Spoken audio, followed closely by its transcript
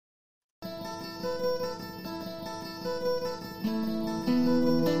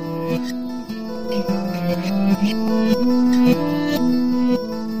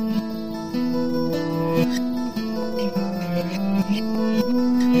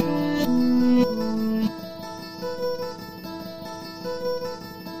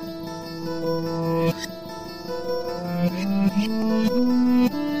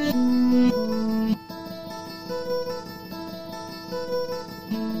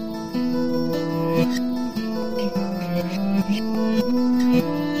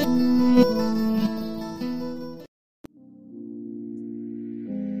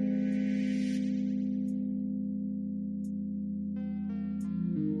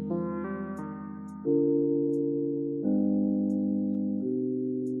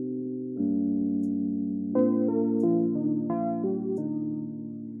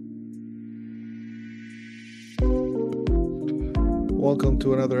Welcome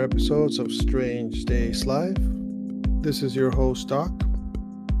to another episode of Strange Days Live. This is your host, Doc,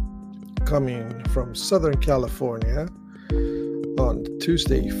 coming from Southern California on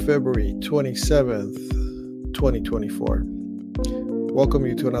Tuesday, February 27th, 2024. Welcome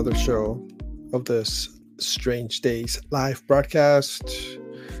you to another show of this Strange Days Live broadcast,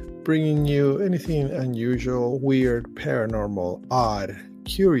 bringing you anything unusual, weird, paranormal, odd,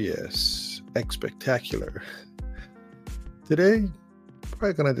 curious, spectacular. Today,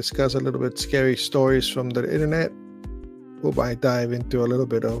 we're going to discuss a little bit scary stories from the internet. We might dive into a little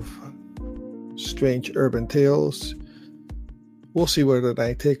bit of strange urban tales. We'll see where the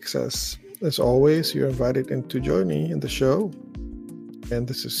night takes us. As always, you're invited in to join me in the show. And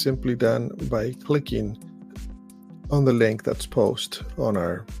this is simply done by clicking on the link that's posted on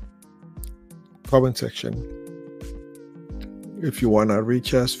our comment section. If you want to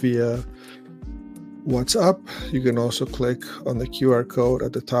reach us via WhatsApp, you can also click on the QR code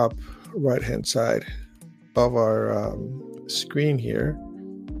at the top right-hand side of our screen here.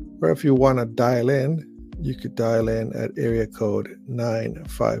 Or if you want to dial in, you could dial in at area code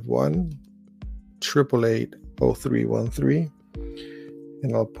 951-888-0313.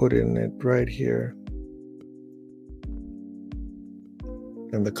 And I'll put in it right here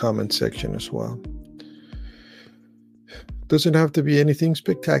in the comment section as well. Doesn't have to be anything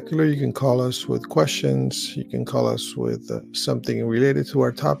spectacular. You can call us with questions. You can call us with something related to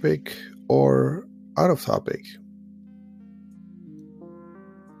our topic or out of topic.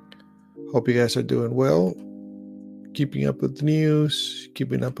 Hope you guys are doing well, keeping up with the news,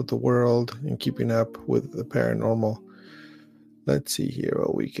 keeping up with the world, and keeping up with the paranormal. Let's see here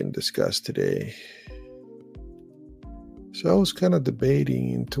what we can discuss today. So I was kind of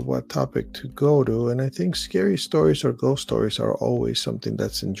debating into what topic to go to, and I think scary stories or ghost stories are always something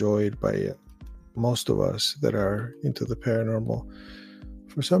that's enjoyed by most of us that are into the paranormal.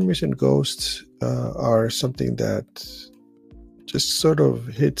 For some reason, ghosts are something that just sort of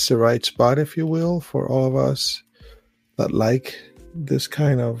hits the right spot, if you will, for all of us that like this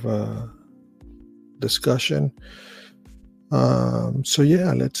kind of discussion. I'm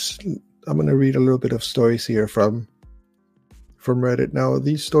going to read a little bit of stories here from Reddit. Now,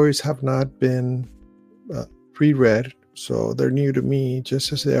 these stories have not been pre-read, so they're new to me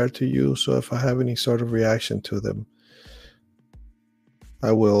just as they are to you. So if I have any sort of reaction to them,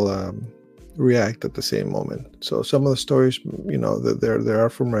 I will react at the same moment. So some of the stories, they are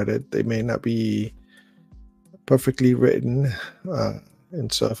from Reddit. They may not be perfectly written,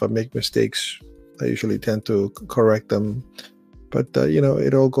 and so if I make mistakes, I usually tend to correct them. But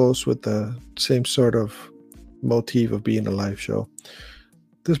it all goes with the same sort of motif of being a live show.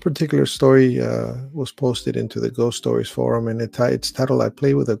 This particular story was posted into the Ghost Stories forum, and it's titled, "I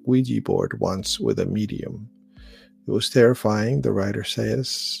played with a Ouija board once with a medium. It was terrifying," the writer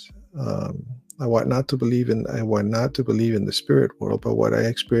says. I want not to believe in the spirit world, but what I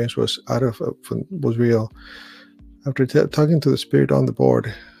experienced was real. After talking to the spirit on the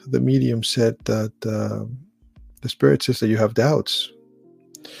board, the medium said that the spirit says that you have doubts.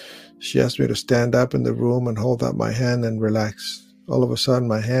 She asked me to stand up in the room and hold out my hand and relax. All of a sudden,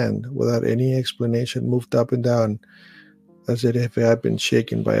 my hand, without any explanation, moved up and down as if it had been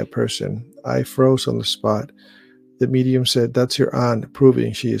shaken by a person. I froze on the spot. The medium said, "That's your aunt,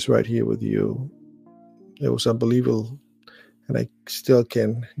 proving she is right here with you." It was unbelievable, and I still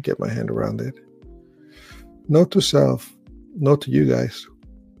can't get my hand around it. Note to self, note to you guys,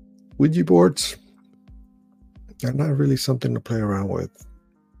 Ouija boards are not really something to play around with.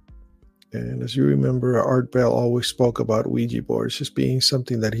 And as you remember, Art Bell always spoke about Ouija boards just being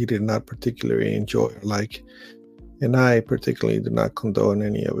something that he did not particularly enjoy or like. And I particularly do not condone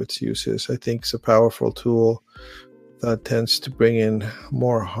any of its uses. I think it's a powerful tool that tends to bring in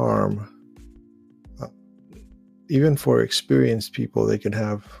more harm. Even for experienced people, they can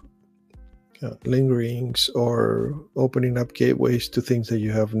have lingerings or opening up gateways to things that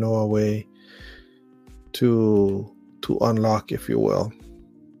you have no way to unlock, if you will.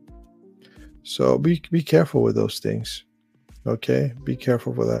 So be careful with those things. Okay? Be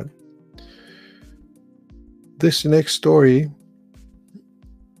careful with that. This next story,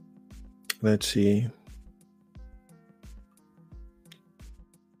 let's see.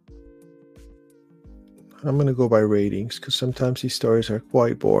 I'm going to go by ratings because sometimes these stories are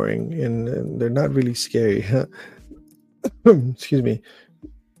quite boring and they're not really scary. Excuse me.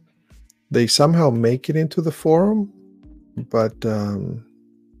 They somehow make it into the forum, but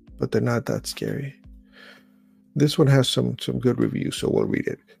they're not that scary. This one has some good reviews, so we'll read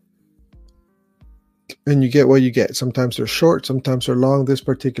it. And you get what you get. Sometimes they're short, sometimes they're long. This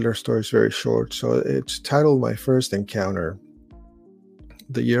particular story is very short. So it's titled My First Encounter.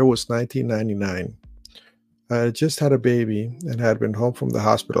 The year was 1999. I had just had a baby and had been home from the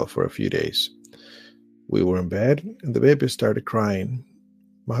hospital for a few days. We were in bed, and the baby started crying.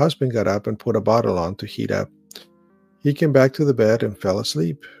 My husband got up and put a bottle on to heat up. He came back to the bed and fell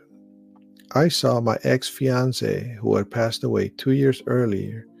asleep. I saw my ex-fiancé, who had passed away 2 years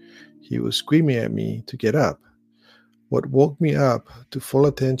earlier. He was screaming at me to get up. What woke me up to full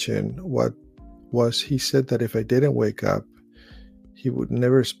attention was he said that if I didn't wake up, he would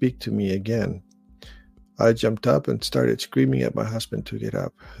never speak to me again. I jumped up and started screaming at my husband to get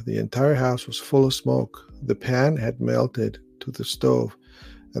up. The entire house was full of smoke. The pan had melted to the stove,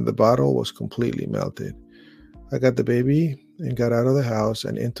 and the bottle was completely melted. I got the baby and got out of the house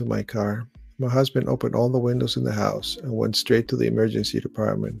and into my car. My husband opened all the windows in the house and went straight to the emergency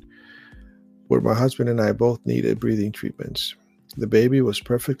department, where my husband and I both needed breathing treatments. The baby was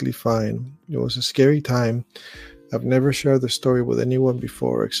perfectly fine. It was a scary time. I've never shared the story with anyone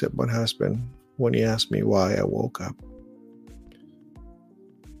before except my husband when he asked me why I woke up.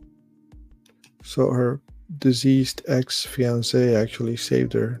 So her deceased ex-fiancé actually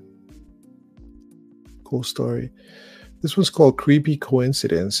saved her. Cool story. This one's called Creepy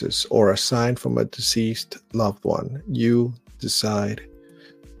Coincidences, or a sign from a deceased loved one. You decide.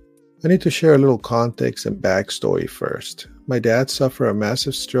 I need to share a little context and backstory first. My dad suffered a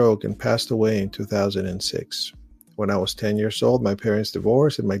massive stroke and passed away in 2006. When I was 10 years old, my parents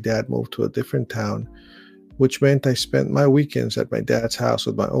divorced and my dad moved to a different town, which meant I spent my weekends at my dad's house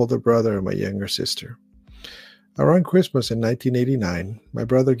with my older brother and my younger sister. Around Christmas in 1989, my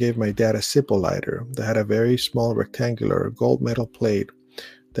brother gave my dad a Zippo lighter that had a very small rectangular gold metal plate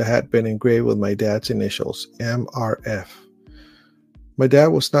that had been engraved with my dad's initials, MRF. My dad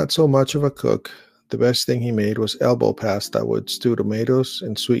was not so much of a cook. The best thing he made was elbow pasta with stewed tomatoes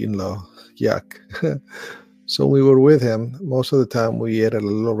and sweet and low. Yuck. So when we were with him, most of the time we ate at a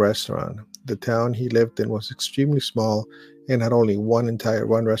little restaurant. The town he lived in was extremely small and had only one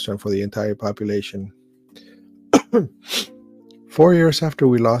restaurant for the entire population. 4 years after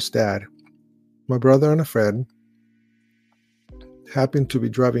we lost Dad, my brother and a friend happened to be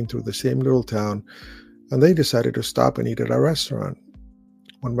driving through the same little town, and they decided to stop and eat at a restaurant.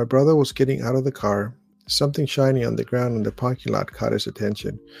 When my brother was getting out of the car, something shiny on the ground in the parking lot caught his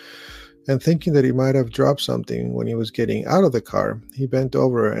attention, and thinking that he might have dropped something when he was getting out of the car, he bent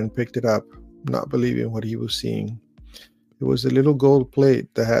over and picked it up, not believing what he was seeing. It was a little gold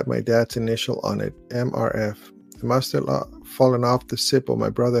plate that had my dad's initial on it, MRF. It must have fallen off the Zippo my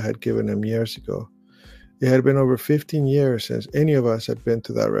brother had given him years ago. It had been over 15 years since any of us had been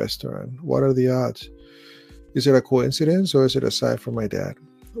to that restaurant. What are the odds? Is it a coincidence or is it a sign from my dad?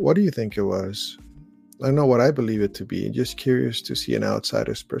 What do you think it was? I know what I believe it to be, just curious to see an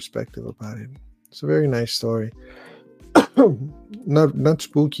outsider's perspective about it. It's a very nice story. Not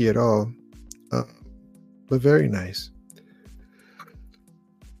spooky at all, but very nice.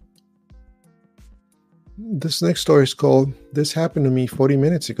 This next story is called This Happened to Me 40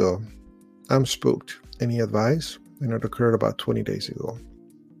 Minutes Ago. I'm spooked. Any advice? And it occurred about 20 days ago.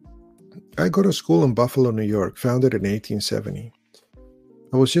 I go to school in Buffalo, New York, founded in 1870.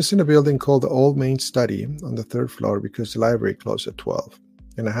 I was just in a building called the Old Main Study on the 3rd floor because the library closed at 12,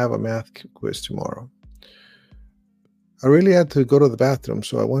 and I have a math quiz tomorrow. I really had to go to the bathroom,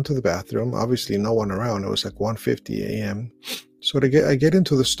 so I went to the bathroom. Obviously, no one around. It was like 1:50 a.m. So I get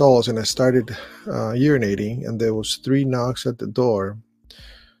into the stalls, and I started urinating, and there was 3 knocks at the door.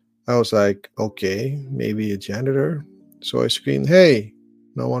 I was like, okay, maybe a janitor. So I screamed, "Hey!"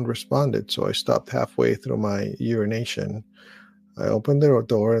 No one responded, so I stopped halfway through my urination. I opened the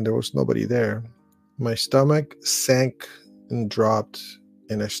door, and there was nobody there. My stomach sank and dropped,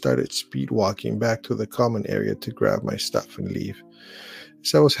 and I started speed walking back to the common area to grab my stuff and leave.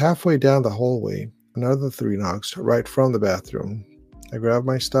 So I was halfway down the hallway. Another 3 knocks right from the bathroom. I grabbed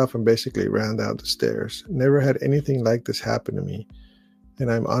my stuff and basically ran down the stairs. Never had anything like this happen to me,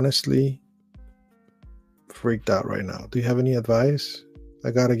 and I'm honestly freaked out right now. Do you have any advice? I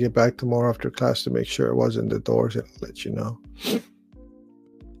gotta get back tomorrow after class to make sure it wasn't the doors, and I'll let you know.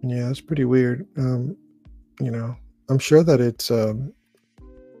 Yeah, it's pretty weird. I'm sure that it's, it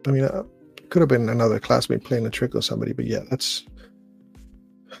could have been another classmate playing a trick on somebody, but yeah, that's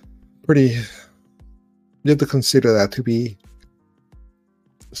pretty, you have to consider that to be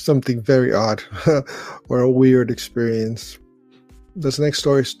something very odd or a weird experience. This next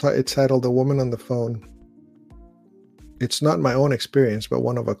story is titled "The Woman on the Phone." It's not my own experience, but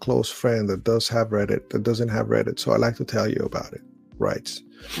one of a close friend that doesn't have Reddit, so I like to tell you about it. Writes,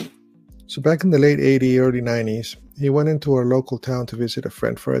 so back in the late 80s, early 90s, he went into our local town to visit a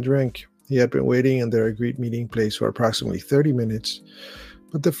friend for a drink. He had been waiting in their agreed meeting place for approximately 30 minutes.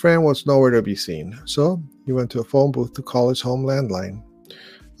 but the friend was nowhere to be seen, so he went to a phone booth to call his home landline.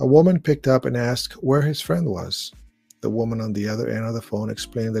 A woman picked up and asked where his friend was. The woman on the other end of the phone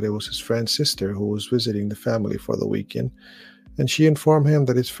explained that it was his friend's sister who was visiting the family for the weekend, and she informed him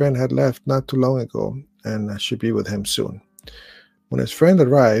that his friend had left not too long ago and should be with him soon. When his friend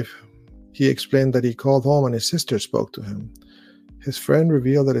arrived, he explained that he called home and his sister spoke to him. His friend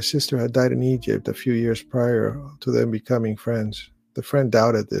revealed that his sister had died in Egypt a few years prior to them becoming friends. The friend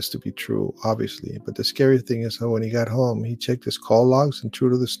doubted this to be true, obviously, but the scary thing is that when he got home, he checked his call logs, and true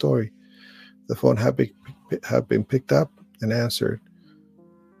to the story, the phone had been picked up and answered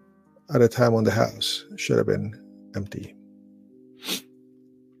at a time when the house should have been empty.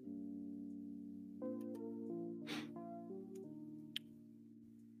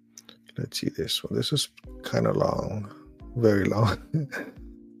 Let's see this one. This is kind of long, very long.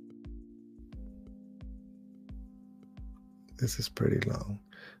 This is pretty long.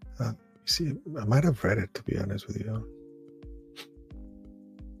 You see, I might have read it, to be honest with you.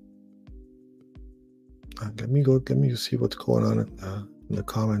 Let me see what's going on in the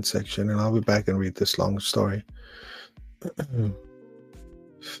comment section, and I'll be back and read this long story.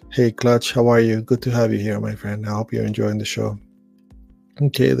 Hey, Clutch, how are you? Good to have you here, my friend. I hope you're enjoying the show.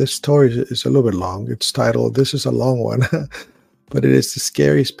 Okay, this story is a little bit long. It's titled, This is a Long One, but it is the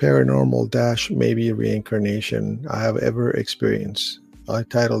scariest paranormal - maybe reincarnation I have ever experienced. I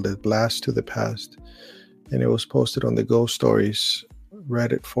titled it Blast to the Past, and it was posted on the Ghost Stories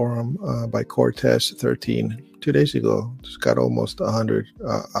Reddit forum by Cortez13 2 days ago. It's got almost 100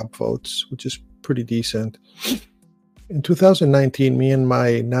 upvotes, which is pretty decent. In 2019, me and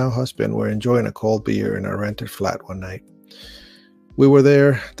my now husband were enjoying a cold beer in our rented flat one night. We were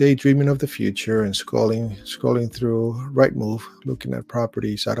there daydreaming of the future and scrolling through Rightmove, looking at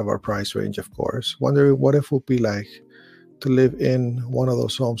properties out of our price range, of course, wondering what it would be like to live in one of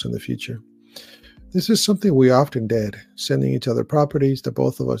those homes in the future. This is something we often did, sending each other properties that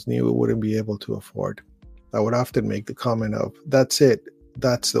both of us knew we wouldn't be able to afford. I would often make the comment of, "That's it,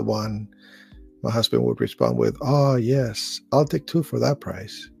 that's the one." My husband would respond with, "Oh, yes, I'll take 2 for that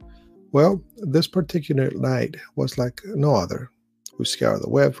price." Well, this particular night was like no other. We scoured the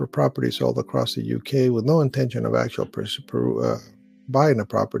web for properties all across the UK with no intention of actual buying a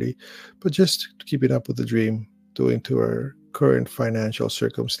property, but just keeping up with the dream, due to our current financial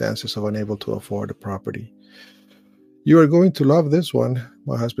circumstances of unable to afford a property. "You are going to love this one,"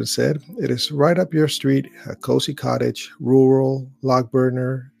 my husband said. "It is right up your street, a cozy cottage, rural, log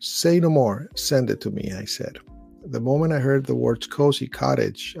burner. Say no more, send it to me," I said. The moment I heard the words cozy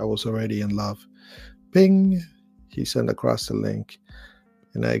cottage, I was already in love. Ping! He sent across the link,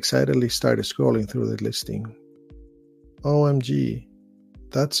 and I excitedly started scrolling through the listing. OMG,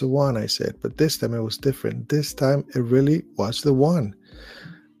 that's the one, I said, but this time it was different. This time it really was the one.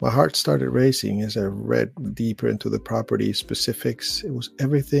 My heart started racing as I read deeper into the property specifics. It was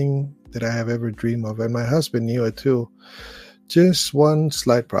everything that I have ever dreamed of, and my husband knew it too. Just one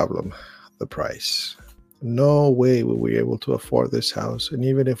slight problem: the price. No way were we able to afford this house, and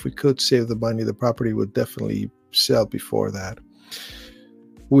even if we could save the money, the property would definitely sell before that.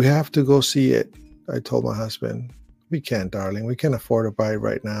 "We have to go see it," I told my husband. "We can't, darling. We can't afford to buy it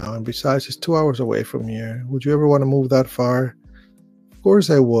right now, and besides, it's 2 hours away from here. Would you ever want to move that far?" "Of course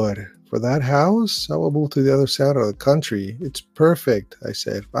I would. For that house, I will move to the other side of the country. It's perfect," I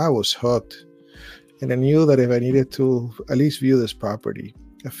said. I was hooked, and I knew that if I needed to at least view this property,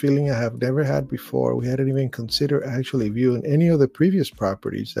 a feeling I have never had before. We hadn't even considered actually viewing any of the previous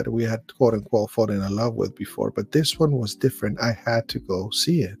properties that we had quote-unquote fallen in love with before, but this one was different. I had to go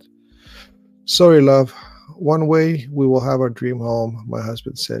see it. "Sorry, love. One way we will have our dream home," my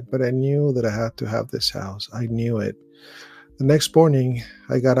husband said, but I knew that I had to have this house. I knew it. The next morning,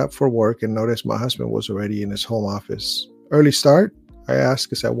 I got up for work and noticed my husband was already in his home office. "Early start?" I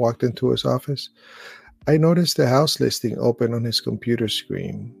asked as I walked into his office. I noticed the house listing open on his computer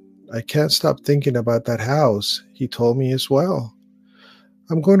screen. "I can't stop thinking about that house," he told me as well.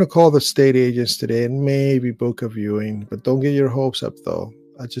 "I'm going to call the estate agents today and maybe book a viewing, but don't get your hopes up though.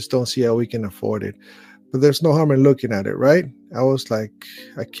 I just don't see how we can afford it. But there's no harm in looking at it, right?" I was like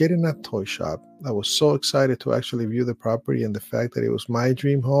a kid in a toy shop. I was so excited to actually view the property, and the fact that it was my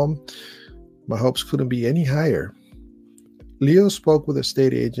dream home, my hopes couldn't be any higher. Leo spoke with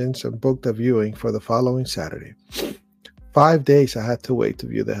estate agents and booked a viewing for the following Saturday. 5 days I had to wait to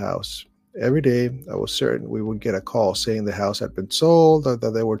view the house. Every day I was certain we would get a call saying the house had been sold or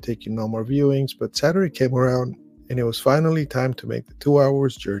that they were taking no more viewings, but Saturday came around and it was finally time to make the 2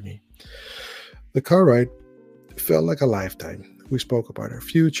 hours journey. The car ride felt like a lifetime. We spoke about our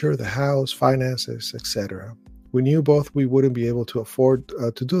future, the house, finances, etc. We knew both we wouldn't be able to afford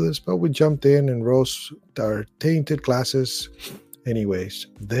to do this, but we jumped in and rose our tainted glasses. Anyways,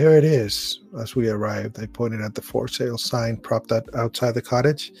 there it is. As we arrived, I pointed at the for sale sign propped up outside the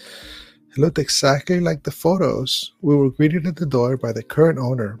cottage. It looked exactly like the photos. We were greeted at the door by the current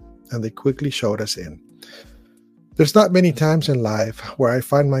owner, and they quickly showed us in. There's not many times in life where I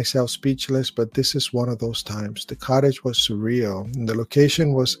find myself speechless, but this is one of those times. The cottage was surreal, and the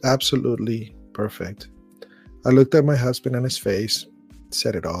location was absolutely perfect. I looked at my husband, and his face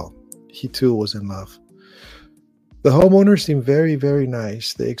said it all. He too was in love. The homeowners seemed very, very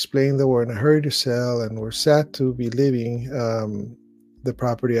nice. They explained they were in a hurry to sell and were sad to be leaving the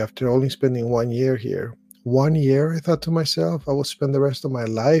property after only spending 1 year here. 1 year, I thought to myself, I will spend the rest of my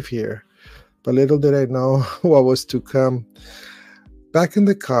life here. But little did I know what was to come. Back in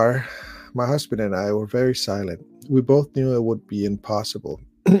the car, my husband and I were very silent. We both knew it would be impossible.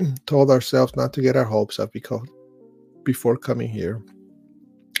 Told ourselves not to get our hopes up before coming here.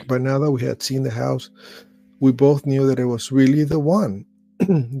 But now that we had seen the house, we both knew that it was really the one.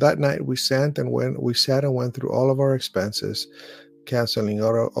 That night we sat and went through all of our expenses, canceling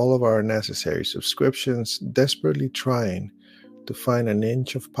all of our necessary subscriptions, desperately trying to find an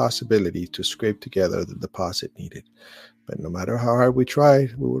inch of possibility to scrape together the deposit needed. But no matter how hard we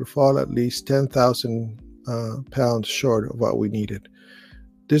tried, we would fall at least 10,000 pounds short of what we needed.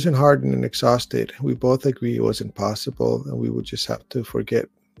 Disheartened and exhausted, we both agreed it was impossible, and we would just have to forget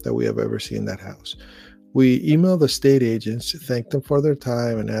that we have ever seen that house. We emailed the estate agents, thanked them for their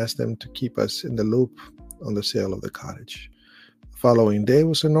time, and asked them to keep us in the loop on the sale of the cottage. The following day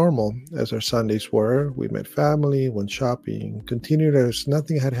was normal, as our Sundays were. We met family, went shopping, continued as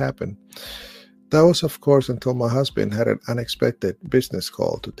nothing had happened. That was, of course, until my husband had an unexpected business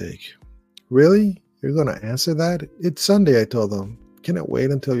call to take. Really? You're going to answer that? It's Sunday, I told him. Can it wait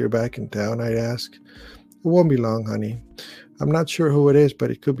until you're back in town? I asked. It won't be long, honey. I'm not sure who it is,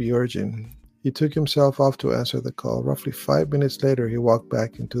 but it could be urgent. He took himself off to answer the call. Roughly 5 minutes later, he walked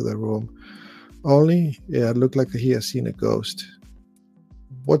back into the room. It looked like he had seen a ghost.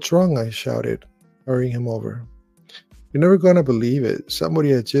 What's wrong? I shouted, hurrying him over. You're never going to believe it. Somebody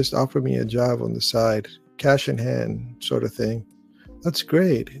had just offered me a job on the side, cash in hand, sort of thing. That's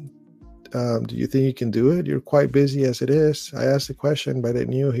great. Do you think you can do it? You're quite busy as it is. I asked the question, but I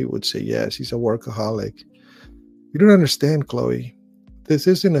knew he would say yes. He's a workaholic. You don't understand, Chloe. This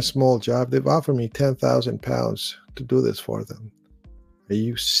isn't a small job. They've offered me 10,000 pounds to do this for them. Are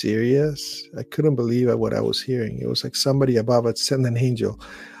you serious? I couldn't believe what I was hearing. It was like somebody above had sent an angel.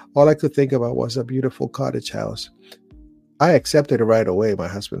 All I could think about was a beautiful cottage house. I accepted it right away, my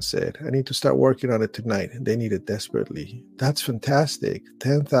husband said. I need to start working on it tonight. They need it desperately. That's fantastic.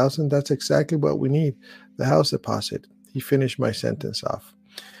 10,000, that's exactly what we need. The house deposit. He finished my sentence off.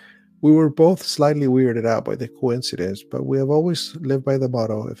 We were both slightly weirded out by the coincidence, but we have always lived by the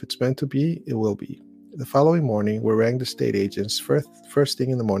motto, if it's meant to be, it will be. The following morning, we rang the estate agents first thing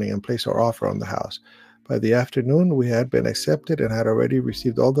in the morning and placed our offer on the house. By the afternoon, we had been accepted and had already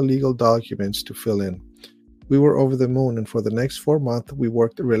received all the legal documents to fill in. We were over the moon, and for the next 4 months, we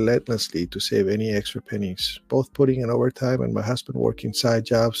worked relentlessly to save any extra pennies, both putting in overtime and my husband working side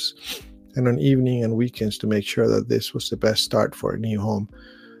jobs and on evening and weekends to make sure that this was the best start for a new home.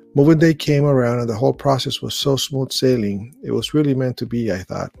 Moving day came around and the whole process was so smooth sailing. It was really meant to be, I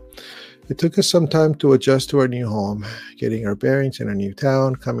thought. It took us some time to adjust to our new home, getting our bearings in a new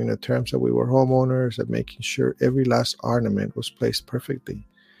town, coming to terms that we were homeowners, and making sure every last ornament was placed perfectly.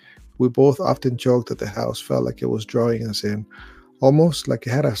 We both often joked that the house felt like it was drawing us in, almost like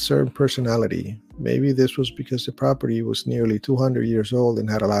it had a certain personality. Maybe this was because the property was nearly 200 years old and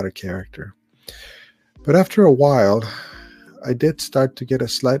had a lot of character. But after a while, I did start to get a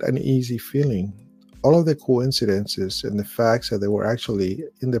slight uneasy feeling. All of the coincidences and the facts that they were actually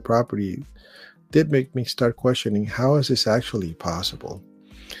in the property did make me start questioning, how is this actually possible?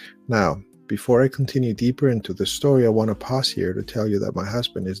 Now, before I continue deeper into the story, I want to pause here to tell you that my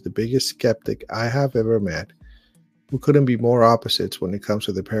husband is the biggest skeptic I have ever met. We couldn't be more opposites when it comes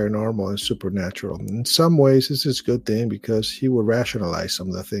to the paranormal and supernatural. In some ways, this is a good thing because he will rationalize some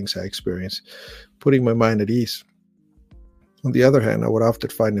of the things I experience, putting my mind at ease. On the other hand, I would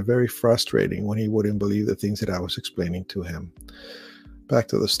often find it very frustrating when he wouldn't believe the things that I was explaining to him. Back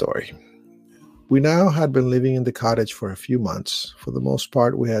to the story. We now had been living in the cottage for a few months. For the most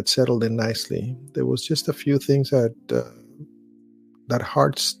part, we had settled in nicely. There was just a few things that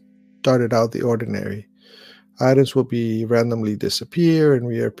started out the ordinary. Items would be randomly disappear and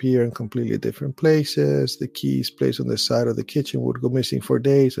reappear in completely different places. The keys placed on the side of the kitchen would go missing for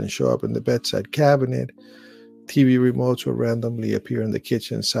days and show up in the bedside cabinet. TV remotes would randomly appear on the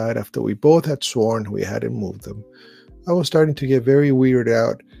kitchen side after we both had sworn we hadn't moved them. I was starting to get very weirded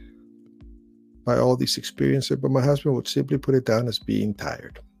out by all these experiences, but my husband would simply put it down as being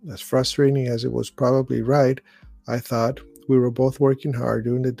tired. As frustrating as it was probably right, I thought we were both working hard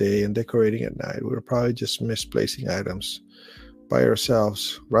during the day and decorating at night. We were probably just misplacing items by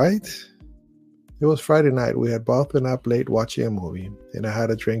ourselves, right? It was Friday night. We had both been up late watching a movie, and I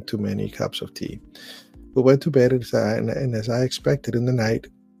had drank too many cups of tea. We went to bed, and as I expected in the night,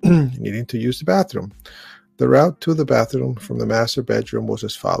 needing to use the bathroom. The route to the bathroom from the master bedroom was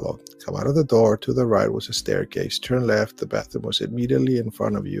as follows. Come out of the door, to the right was a staircase. Turn left, the bathroom was immediately in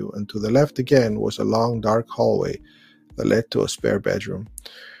front of you, and to the left again was a long, dark hallway that led to a spare bedroom.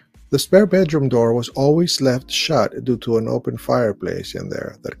 The spare bedroom door was always left shut due to an open fireplace in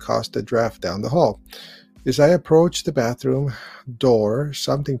there that caused a draft down the hall. As I approached the bathroom door,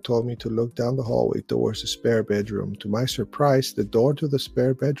 something told me to look down the hallway towards the spare bedroom. To my surprise, the door to the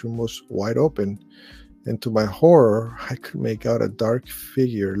spare bedroom was wide open, and to my horror, I could make out a dark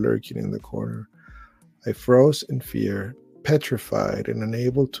figure lurking in the corner. I froze in fear, petrified and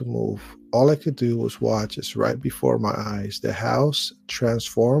unable to move. All I could do was watch as right before my eyes, the house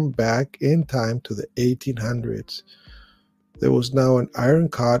transformed back in time to the 1800s. There was now an iron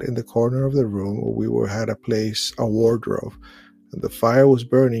cot in the corner of the room where we had placed a wardrobe, and the fire was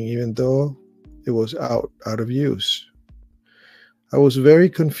burning even though it was out of use. I was very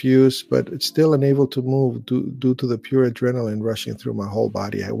confused, but still unable to move due to the pure adrenaline rushing through my whole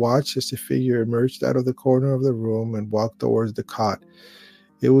body. I watched as the figure emerged out of the corner of the room and walked towards the cot.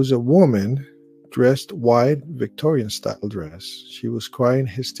 It was a woman dressed white Victorian-style dress. She was crying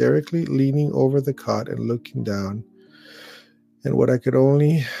hysterically, leaning over the cot and looking down, and what I could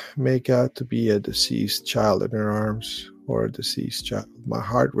only make out to be a deceased child in her arms, or a deceased child. My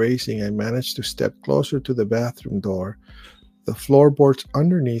heart racing, I managed to step closer to the bathroom door. The floorboards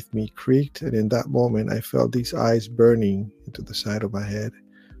underneath me creaked, and in that moment, I felt these eyes burning into the side of my head.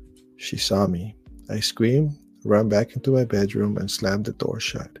 She saw me. I screamed, ran back into my bedroom, and slammed the door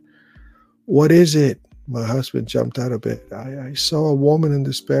shut. "What is it?" My husband jumped out of bed. I saw a woman in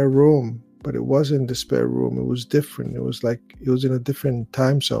the spare room, but it wasn't the spare room. It was different. It was like it was in a different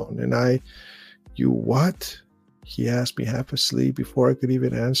time zone. And "You what?" He asked me half asleep. Before I could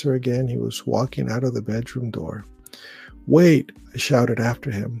even answer again, he was walking out of the bedroom door. "Wait," I shouted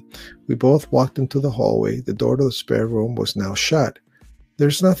after him. We both walked into the hallway. The door to the spare room was now shut.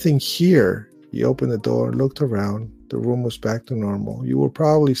 "There's nothing here." He opened the door and looked around. The room was back to normal. "You were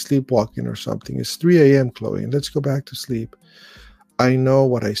probably sleepwalking or something. It's 3 a.m., Chloe, and let's go back to sleep." "I know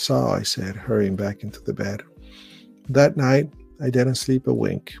what I saw," I said, hurrying back into the bed. That night, I didn't sleep a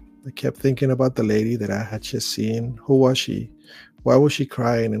wink. I kept thinking about the lady that I had just seen. Who was she? Why was she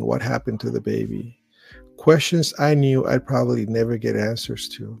crying, and what happened to the baby? Questions I knew I'd probably never get answers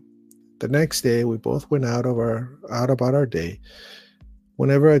to. The next day, we both went out about our day.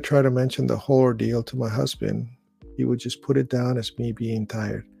 Whenever I tried to mention the whole ordeal to my husband, he would just put it down as me being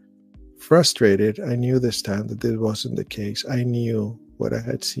tired. Frustrated, I knew this time that this wasn't the case. I knew what I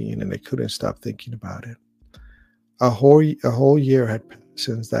had seen, and I couldn't stop thinking about it. A whole year had passed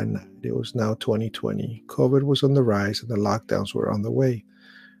since that night. It was now 2020. COVID was on the rise, and the lockdowns were on the way.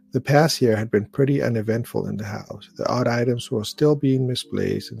 The past year had been pretty uneventful in the house. The odd items were still being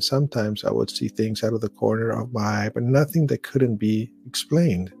misplaced, and sometimes I would see things out of the corner of my eye, but nothing that couldn't be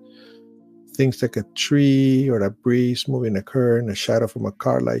explained. Things like a tree or a breeze moving a curtain, a shadow from a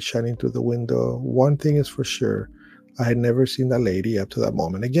car light shining through the window. One thing is for sure, I had never seen that lady up to that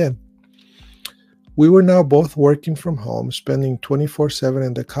moment again. We were now both working from home, spending 24/7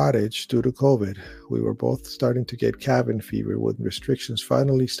 in the cottage due to COVID. We were both starting to get cabin fever when restrictions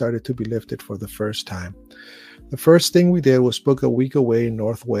finally started to be lifted for the first time. The first thing we did was book a week away in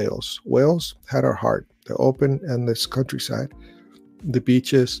North Wales. Wales had our heart, the open, endless countryside, the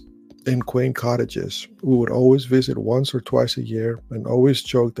beaches, and quaint cottages. We would always visit once or twice a year and always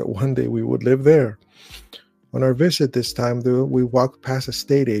joke that one day we would live there. On our visit this time, though, we walked past a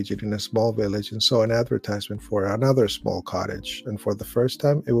state agent in a small village and saw an advertisement for another small cottage. And for the first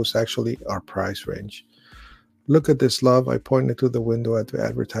time, it was actually our price range. "Look at this, love." I pointed to the window at the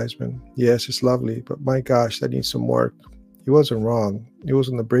advertisement. "Yes, it's lovely, but my gosh, that needs some work." He wasn't wrong. It was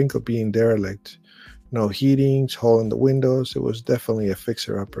on the brink of being derelict. No heatings, hole in the windows. It was definitely a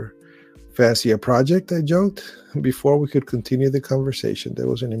fixer-upper. "Fancy a project?" I joked. Before we could continue the conversation, there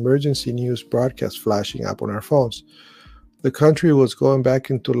was an emergency news broadcast flashing up on our phones. The country was going back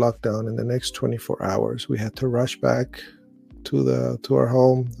into lockdown in the next 24 hours. We had to rush back to our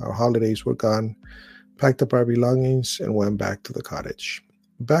home. Our holidays were gone, packed up our belongings, and went back to the cottage.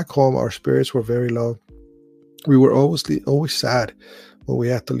 Back home, our spirits were very low. We were always sad when we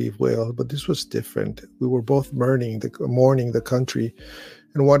had to leave Wales, but this was different. We were both mourning the country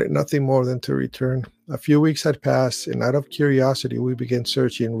and wanted nothing more than to return. A few weeks had passed, and out of curiosity, we began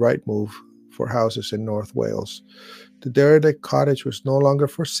searching Rightmove for houses in North Wales. The derelict cottage was no longer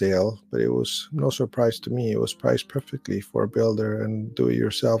for sale, but it was no surprise to me. It was priced perfectly for a builder and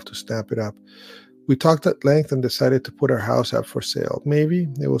do-it-yourself to snap it up. We talked at length and decided to put our house up for sale. Maybe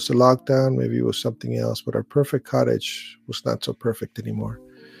it was the lockdown, maybe it was something else, but our perfect cottage was not so perfect anymore.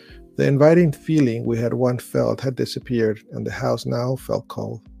 The inviting feeling we had once felt had disappeared, and the house now felt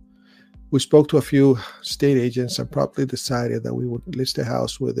cold. We spoke to a few estate agents and promptly decided that we would list the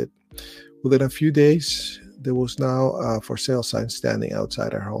house with it. Within a few days, there was now a for sale sign standing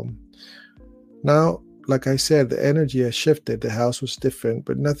outside our home. Now, like I said, the energy has shifted. The house was different,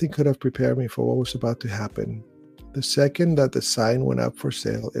 but nothing could have prepared me for what was about to happen. The second that the sign went up for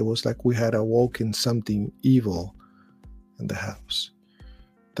sale, it was like we had awoken something evil in the house.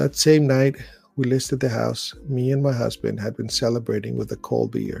 That same night, we listed the house. Me and my husband had been celebrating with a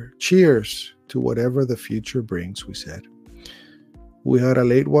cold beer. Cheers to whatever the future brings, we said. We had a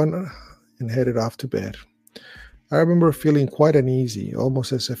late one and headed off to bed. I remember feeling quite uneasy,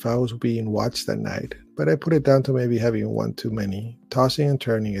 almost as if I was being watched that night, but I put it down to maybe having one too many. Tossing and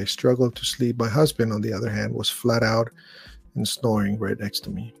turning, I struggled to sleep. My husband, on the other hand, was flat out and snoring right next to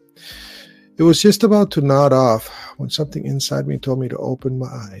me. It was just about to nod off when something inside me told me to open my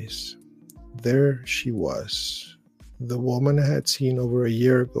eyes. There she was. The woman I had seen over a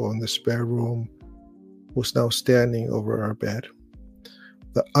year ago in the spare room was now standing over our bed.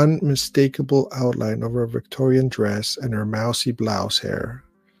 The unmistakable outline of her Victorian dress and her mousy blouse hair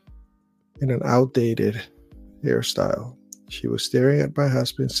in an outdated hairstyle. She was staring at my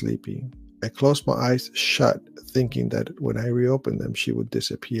husband sleeping. I closed my eyes shut, thinking that when I reopened them, she would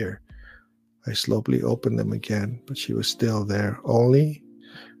disappear. I slowly opened them again, but she was still there. Only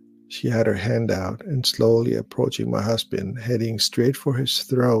she had her hand out and slowly approaching my husband, heading straight for his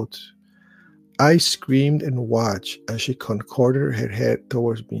throat. I screamed and watched as she concorded her head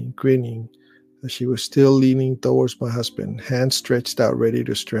towards me, grinning, as she was still leaning towards my husband, hands stretched out ready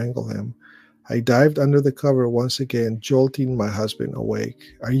to strangle him. I dived under the cover once again, jolting my husband awake.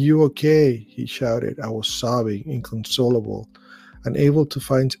 "Are you okay?" he shouted. I was sobbing, inconsolable, unable to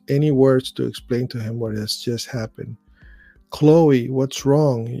find any words to explain to him what has just happened. "Chloe, what's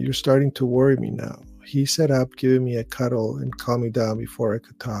wrong? You're starting to worry me now." He sat up, giving me a cuddle and calmed me down before I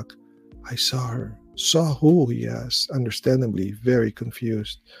could talk. "I saw her." "Saw who?" he asked, understandably very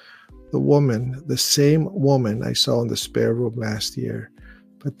confused. "The woman, the same woman I saw in the spare room last year.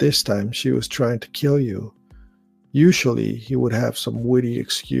 But this time she was trying to kill you." Usually he would have some witty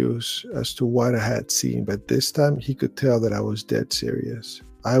excuse as to what I had seen, but this time he could tell that I was dead serious.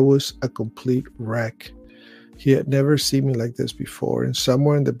 I was a complete wreck. He had never seen me like this before, and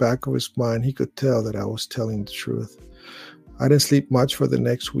somewhere in the back of his mind he could tell that I was telling the truth. I didn't sleep much for the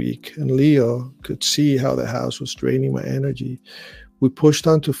next week, and Leo could see how the house was draining my energy. We pushed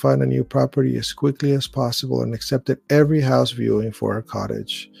on to find a new property as quickly as possible and accepted every house viewing for our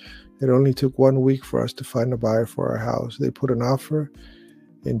cottage. It only took 1 week for us to find a buyer for our house. They put an offer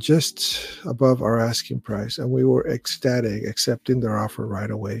in just above our asking price, and we were ecstatic, accepting their offer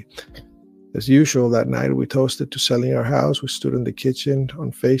right away. As usual, that night we toasted to selling our house. We stood in the kitchen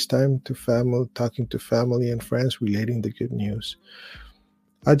on FaceTime to family, talking to family and friends, relating the good news.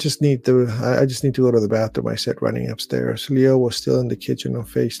 I just need to go to the bathroom," I said, running upstairs. Leo was still in the kitchen on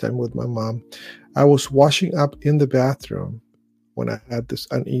FaceTime with my mom. I was washing up in the bathroom when I had this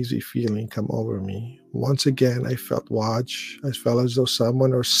uneasy feeling come over me. Once again, I felt watched. I felt as though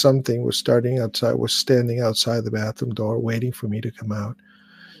someone or something was standing outside the bathroom door, waiting for me to come out.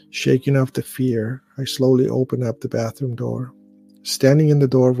 Shaking off the fear, I slowly opened up the bathroom door. Standing in the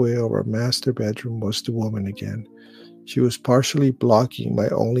doorway of our master bedroom was the woman again. She was partially blocking my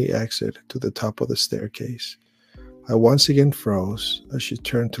only exit to the top of the staircase. I once again froze as she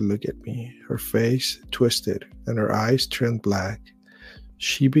turned to look at me, her face twisted and her eyes turned black.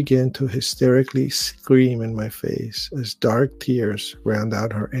 She began to hysterically scream in my face as dark tears ran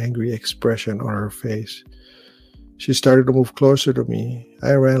down her angry expression on her face. She started to move closer to me.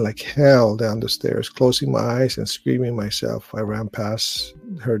 I ran like hell down the stairs, closing my eyes and screaming myself. I ran past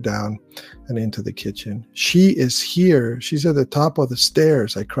her down and into the kitchen. "She is here. She's at the top of the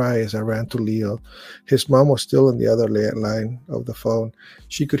stairs," I cried as I ran to Leo. His mom was still on the other line of the phone.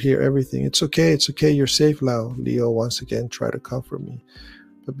 She could hear everything. It's okay, you're safe now." Leo once again tried to comfort me.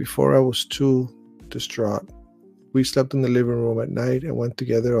 But before I was too distraught, we slept in the living room at night and went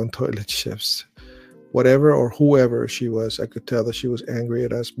together on toilet shifts. Whatever or whoever she was, I could tell that she was angry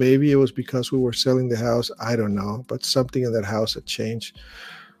at us. Maybe it was because we were selling the house. I don't know. But something in that house had changed.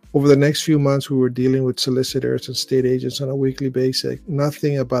 Over the next few months, we were dealing with solicitors and state agents on a weekly basis.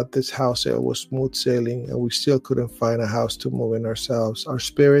 Nothing about this house sale was smooth sailing, and we still couldn't find a house to move in ourselves. Our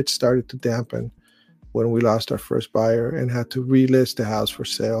spirits started to dampen when we lost our first buyer and had to relist the house for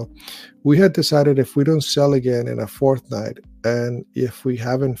sale. We had decided if we don't sell again in a fortnight, and if we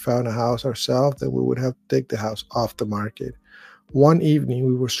haven't found a house ourselves, then we would have to take the house off the market. One evening,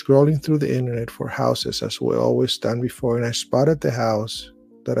 we were scrolling through the internet for houses, as we always done before, and I spotted the house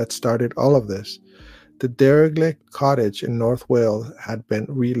that had started all of this. The derelict cottage in North Wales had been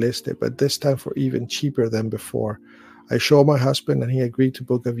relisted, but this time for even cheaper than before. I showed my husband and he agreed to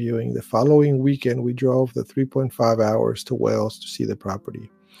book a viewing. The following weekend, we drove the 3.5 hours to Wales to see the property.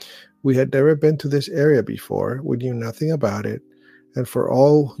 We had never been to this area before. We knew nothing about it. And for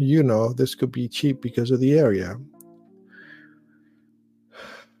all you know, this could be cheap because of the area.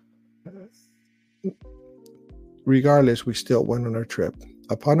 Regardless, we still went on our trip.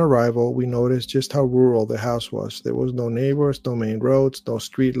 Upon arrival, we noticed just how rural the house was. There was no neighbors, no main roads, no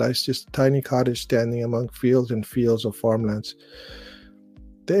street lights, just a tiny cottage standing among fields and fields of farmlands.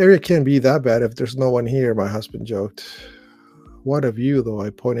 The area can't be that bad if there's no one here, my husband joked. What a view, though.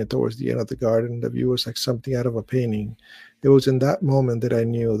 I pointed towards the end of the garden. The view was like something out of a painting. It was in that moment that I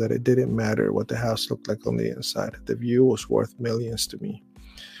knew that it didn't matter what the house looked like on the inside. The view was worth millions to me.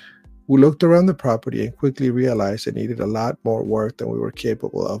 We looked around the property and quickly realized it needed a lot more work than we were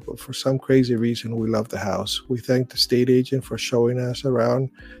capable of, but for some crazy reason, we loved the house. We thanked the estate agent for showing us around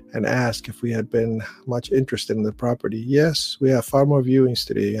and asked if we had been much interested in the property. Yes, we have far more viewings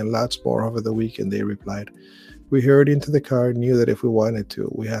today and lots more over the weekend, they replied. We hurried into the car and knew that if we wanted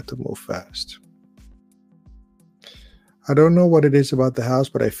to, we had to move fast. I don't know what it is about the house,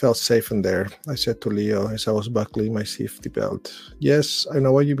 but I felt safe in there, I said to Leo as I was buckling my safety belt. Yes, I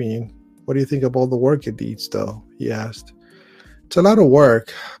know what you mean. What do you think of all the work it needs, though? He asked. It's a lot of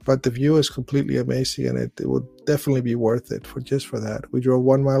work, but the view is completely amazing, and it would definitely be worth it for that. We drove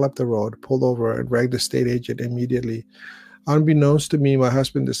 1 mile up the road, pulled over, and rang the estate agent immediately. Unbeknownst to me, my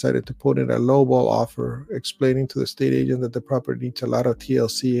husband decided to put in a lowball offer, explaining to the estate agent that the property needs a lot of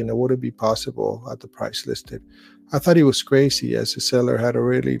TLC and it wouldn't be possible at the price listed. I thought he was crazy, as the seller had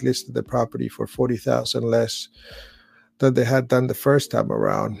already listed the property for $40,000 less than they had done the first time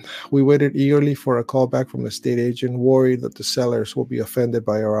around. We waited eagerly for a call back from the estate agent, worried that the sellers would be offended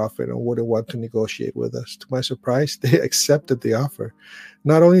by our offer and wouldn't want to negotiate with us. To my surprise, they accepted the offer.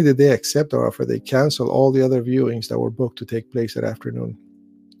 Not only did they accept our offer, they canceled all the other viewings that were booked to take place that afternoon.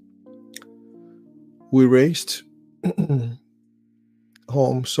 We raced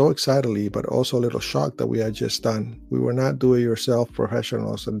home so excitedly, but also a little shocked that we had just done. We were not do-it-yourself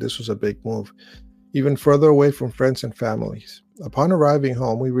professionals, and this was a big move, even further away from friends and families. Upon arriving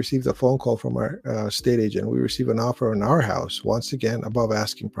home, we received a phone call from our estate agent. We received an offer on our house, once again above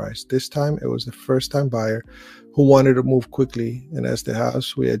asking price. This time, it was the first-time buyer who wanted to move quickly, and as the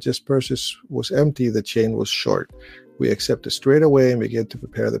house we had just purchased was empty, the chain was short. We accepted straight away and began to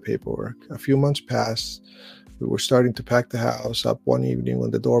prepare the paperwork. A few months passed. We were starting to pack the house up one evening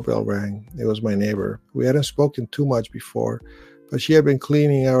when the doorbell rang. It was my neighbor. We hadn't spoken too much before, but she had been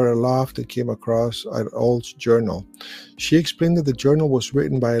cleaning out her loft and came across an old journal. She explained that the journal was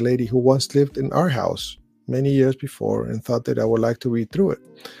written by a lady who once lived in our house many years before and thought that I would like to read through it.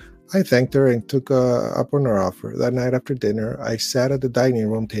 I thanked her and took up on her offer. That night after dinner, I sat at the dining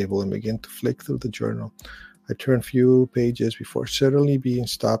room table and began to flick through the journal. I turned few pages before suddenly being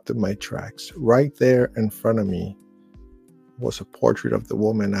stopped in my tracks. Right there in front of me was a portrait of the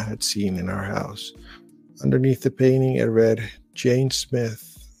woman I had seen in our house. Underneath the painting, it read, Jane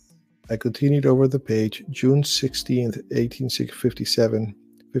Smith. I continued over the page, June 16th,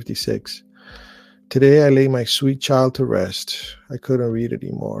 1856. Today I lay my sweet child to rest. I couldn't read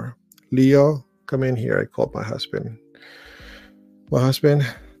anymore. Leo, come in here, I called my husband. My husband,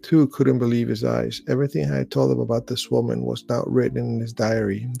 too, couldn't believe his eyes. Everything I had told him about this woman was now written in his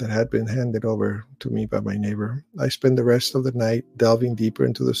diary that had been handed over to me by my neighbor. I spent the rest of the night delving deeper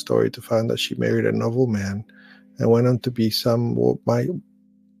into the story to find that she married a noble man and went on to be some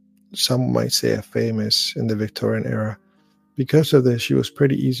might say a famous in the Victorian era. Because of this, she was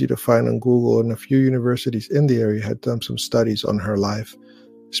pretty easy to find on Google, and a few universities in the area had done some studies on her life.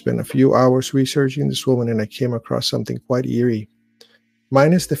 I spent a few hours researching this woman, and I came across something quite eerie.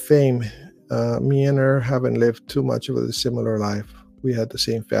 Minus the fame, me and her haven't lived too much of a similar life. We had the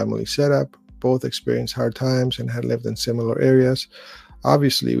same family setup, both experienced hard times, and had lived in similar areas.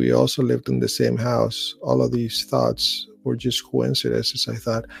 Obviously, we also lived in the same house. All of these thoughts were just coincidences, I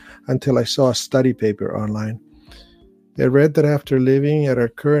thought, until I saw a study paper online. It read that after living at her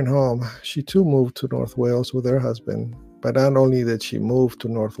current home, she too moved to North Wales with her husband. But not only did she move to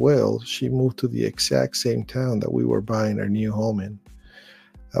North Wales, she moved to the exact same town that we were buying our new home in.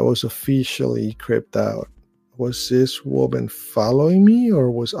 I was officially creeped out. Was this woman following me,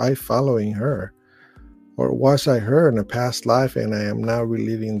 or was I following her? Or was I her in a past life and I am now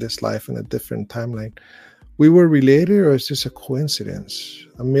reliving this life in a different timeline? We were related, or is this a coincidence?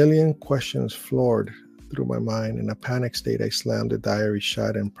 A million questions floored through my mind. In a panic state, I slammed the diary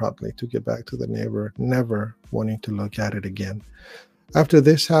shut and promptly took it back to the neighbor, never wanting to look at it again. After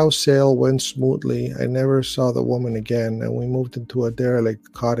this house sale went smoothly, I never saw the woman again, and we moved into a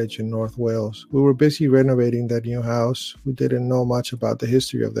derelict cottage in North Wales. We were busy renovating that new house. We didn't know much about the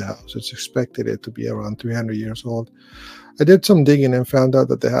history of the house. It's expected it to be around 300 years old. I did some digging and found out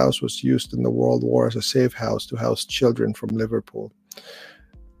that the house was used in the World War as a safe house to house children from Liverpool.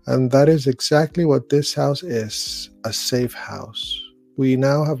 And that is exactly what this house is, a safe house. We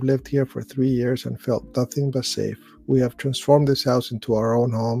now have lived here for 3 years and felt nothing but safe. We have transformed this house into our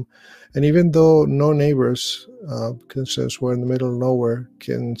own home. And even though no neighbors, since we're in the middle of nowhere,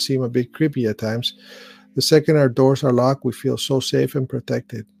 can seem a bit creepy at times, the second our doors are locked, we feel so safe and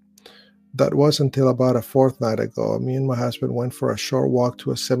protected. That was until about a fortnight ago. Me and my husband went for a short walk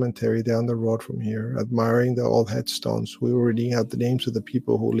to a cemetery down the road from here, admiring the old headstones. We were reading out the names of the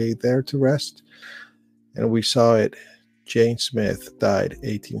people who lay there to rest, and we saw it. Jane Smith died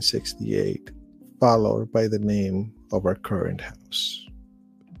 1868, followed by the name of our current house.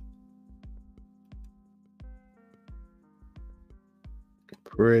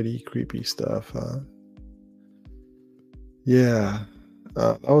 Pretty creepy stuff, huh? Yeah,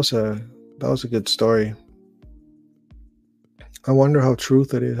 that was a good story. I wonder how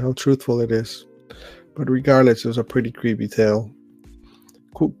truthful it is. But regardless, it was a pretty creepy tale.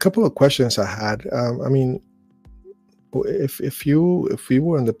 Couple of questions I had. I mean, if you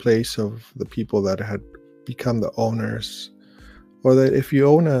were in the place of the people that had become the owners, or that if you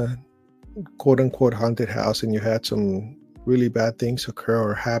own a quote unquote haunted house and you had some really bad things occur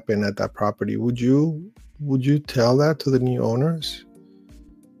or happen at that property, would you tell that to the new owners?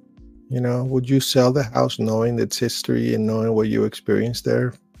 You know, would you sell the house knowing its history and knowing what you experienced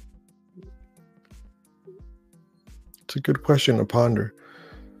there? It's a good question to ponder.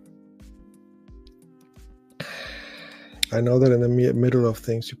 I know that in the middle of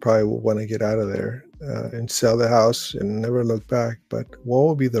things, you probably will want to get out of there and sell the house and never look back. But what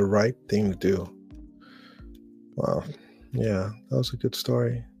would be the right thing to do? Wow. Yeah, that was a good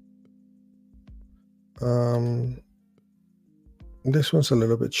story. This one's a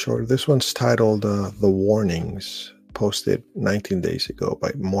little bit short. This one's titled The Warnings, posted 19 days ago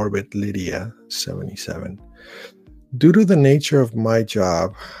by Morbid Lydia 77. Due to the nature of my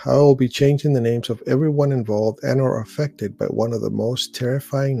job, I will be changing the names of everyone involved and or affected by one of the most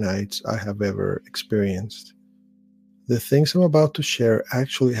terrifying nights I have ever experienced. The things I'm about to share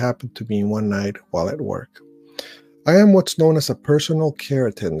actually happened to me one night while at work. I am what's known as a personal care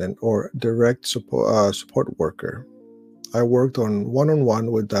attendant or direct support worker. I worked on one-on-one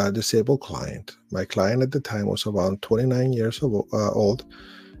with a disabled client. My client at the time was around 29 years old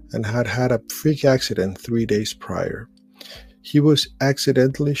and had had a freak accident 3 days prior. He was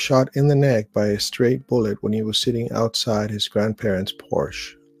accidentally shot in the neck by a straight bullet when he was sitting outside his grandparents'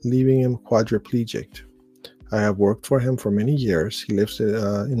 porch, leaving him quadriplegic. I have worked for him for many years. He lives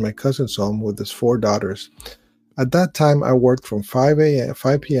in my cousin's home with his 4 daughters. At that time, I worked from 5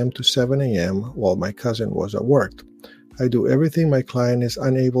 p.m. to 7 a.m. while my cousin was at work. I do everything my client is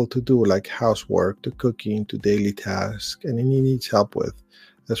unable to do, like housework, to cooking, to daily tasks, and he needs help with,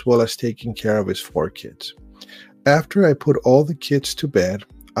 as well as taking care of his 4 kids. After I put all the kids to bed,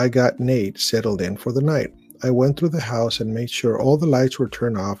 I got Nate settled in for the night. I went through the house and made sure all the lights were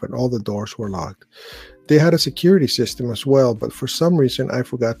turned off and all the doors were locked. They had a security system as well, but for some reason I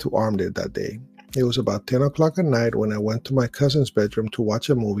forgot to arm it that day. It was about 10 o'clock at night when I went to my cousin's bedroom to watch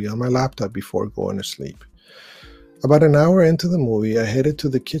a movie on my laptop before going to sleep. About an hour into the movie, I headed to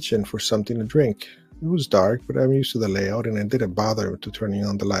the kitchen for something to drink. It was dark, but I'm used to the layout and I didn't bother to turning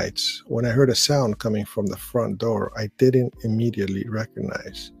on the lights. When I heard a sound coming from the front door, I didn't immediately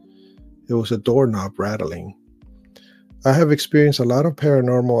recognize. It was a doorknob rattling. I have experienced a lot of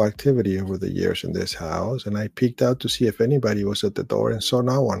paranormal activity over the years in this house, and I peeked out to see if anybody was at the door and saw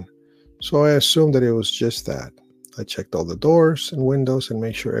no one. So I assumed that it was just that. I checked all the doors and windows and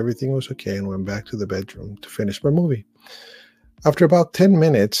made sure everything was okay and went back to the bedroom to finish my movie. After about 10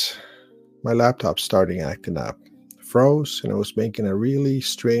 minutes, my laptop started acting up. It froze and it was making a really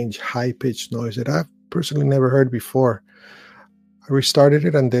strange high-pitched noise that I've personally never heard before. I restarted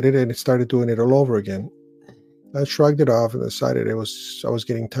it, undid it, and it started doing it all over again. I shrugged it off and decided I was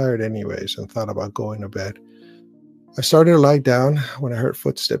getting tired anyways and thought about going to bed. I started to lie down when I heard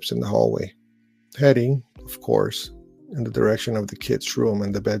footsteps in the hallway, heading, of course, in the direction of the kids' room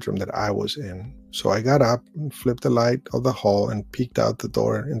and the bedroom that I was in. So I got up and flipped the light of the hall and peeked out the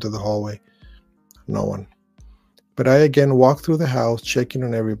door into the hallway. No one. But I again walked through the house, checking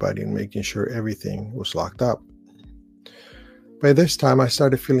on everybody and making sure everything was locked up. By this time, I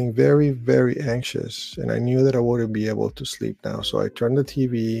started feeling very, very anxious, and I knew that I wouldn't be able to sleep now. So I turned the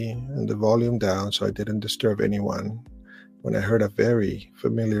TV and the volume down so I didn't disturb anyone when I heard a very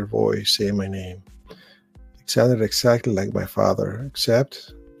familiar voice say my name. It sounded exactly like my father,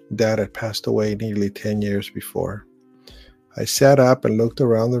 except Dad had passed away nearly 10 years before. I sat up and looked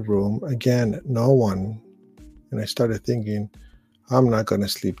around the room. Again, no one. And I started thinking, I'm not going to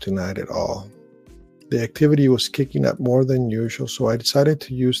sleep tonight at all. The activity was kicking up more than usual, so I decided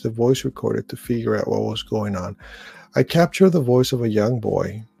to use the voice recorder to figure out what was going on. I captured the voice of a young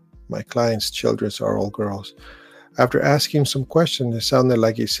boy. My client's children are all girls. After asking some questions, it sounded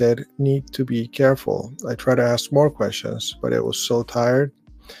like he said, "Need to be careful." I tried to ask more questions, but it was so tired.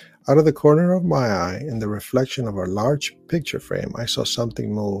 Out of the corner of my eye, in the reflection of a large picture frame, I saw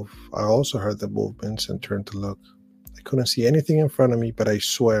something move. I also heard the movements and turned to look. I couldn't see anything in front of me, but I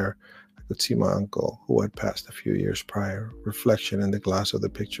swear I could see my uncle, who had passed a few years prior, reflection in the glass of the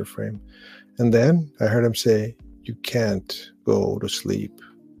picture frame. And then I heard him say, "You can't go to sleep."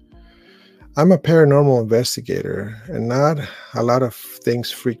 I'm a paranormal investigator, and not a lot of things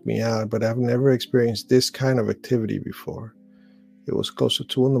freak me out, but I've never experienced this kind of activity before. It was close to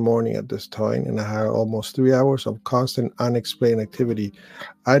 2 in the morning at this time, and I had almost 3 hours of constant unexplained activity.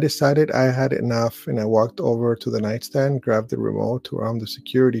 I decided I had enough, and I walked over to the nightstand, grabbed the remote to arm the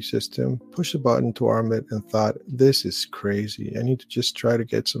security system, pushed a button to arm it, and thought, this is crazy. I need to just try to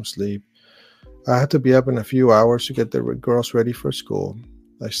get some sleep. I had to be up in a few hours to get the girls ready for school.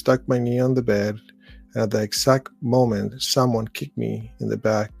 I stuck my knee on the bed, and at the exact moment, someone kicked in the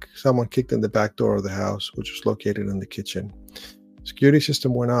back door of the house, which was located in the kitchen. Security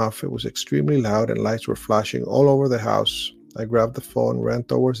system went off. It was extremely loud and lights were flashing all over the house. I grabbed the phone, ran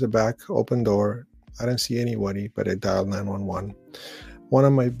towards the back open door. I didn't see anybody, but I dialed 911. One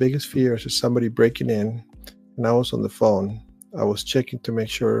of my biggest fears is somebody breaking in, and I was on the phone. I was checking to make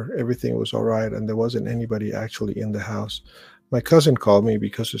sure everything was all right, and there wasn't anybody actually in the house. My cousin called me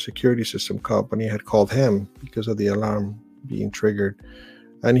because the security system company had called him because of the alarm being triggered,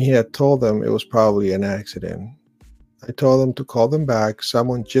 and he had told them it was probably an accident. I told them to call them back.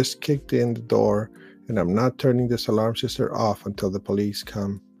 Someone just kicked in the door, and I'm not turning this alarm system off until the police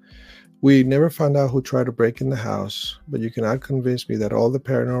come. We never found out who tried to break in the house, but you cannot convince me that all the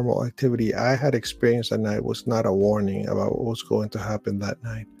paranormal activity I had experienced that night was not a warning about what was going to happen that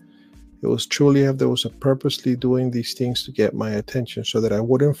night. It was truly if there was a purposely doing these things to get my attention so that I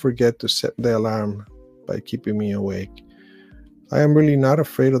wouldn't forget to set the alarm by keeping me awake. I am really not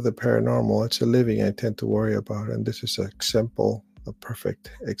afraid of the paranormal. It's a living I tend to worry about, and this is a perfect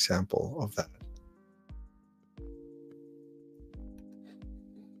example of that.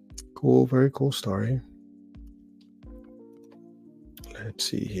 Cool, very cool story. Let's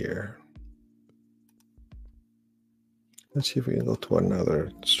see here. Let's see if we can go to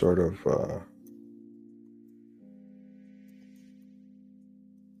another sort of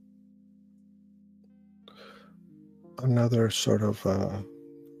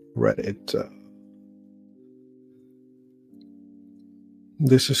Reddit.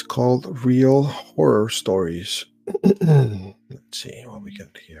 This is called Real Horror Stories. Let's see what we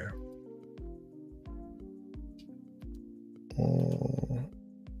got here.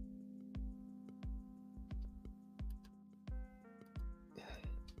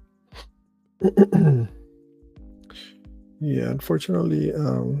 Yeah, unfortunately,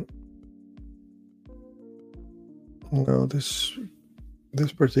 no, this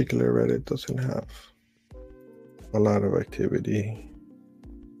particular Reddit doesn't have a lot of activity.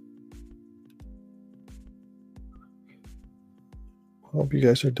 Hope you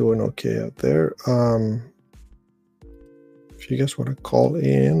guys are doing okay out there. If you guys want to call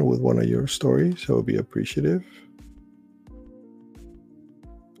in with one of your stories, I would be appreciative.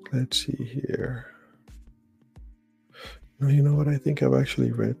 Let's see here. No, you know what? I think I've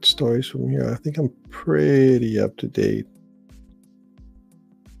actually read stories from here. I think I'm pretty up to date.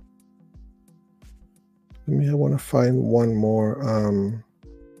 I want to find one more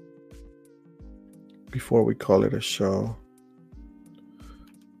before we call it a show.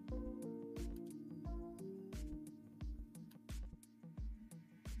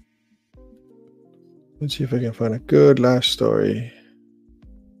 Let's see if I can find a good last story.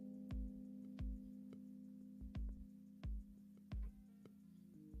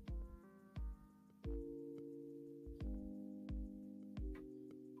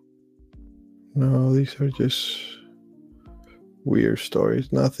 No, these are just weird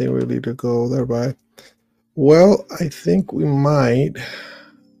stories. Nothing really to go thereby. Well, I think we might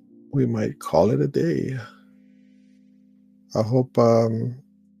call it a day. I hope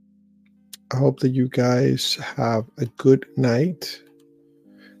that you guys have a good night.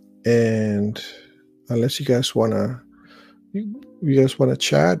 And unless you guys wanna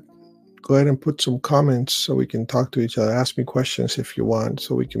chat, go ahead and put some comments so we can talk to each other. Ask me questions if you want,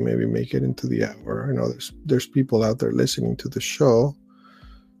 so we can maybe make it into the hour. I know there's people out there listening to the show.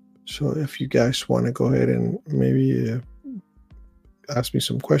 So if you guys want to go ahead and maybe ask me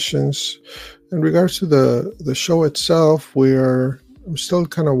some questions in regards to the show itself, I'm still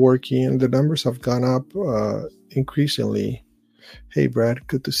kind of working. The numbers have gone up increasingly. Hey Brad,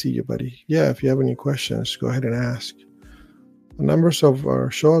 good to see you, buddy. Yeah, if you have any questions, go ahead and ask. The numbers of our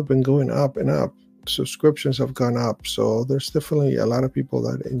show have been going up and up. Subscriptions have gone up, so there's definitely a lot of people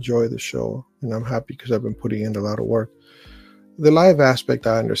that enjoy the show, and I'm happy because I've been putting in a lot of work. The live aspect,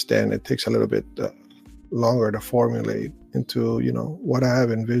 I understand it takes a little bit longer to formulate into what I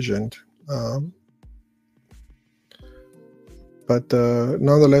have envisioned, but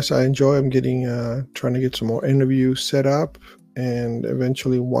nonetheless I enjoy. I'm trying to get some more interviews set up, and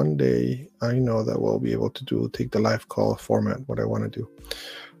eventually one day I know that we'll be able to take the live call format, what I want to do.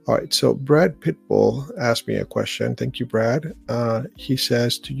 All right, so Brad Pitbull asked me a question. Thank you, Brad. He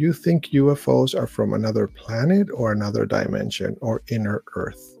says, do you think UFOs are from another planet or another dimension or inner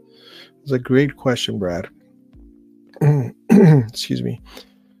Earth? It's a great question, Brad. Excuse me.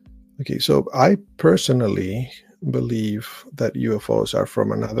 Okay, so I personally believe that UFOs are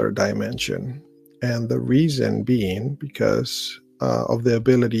from another dimension. And the reason being because of the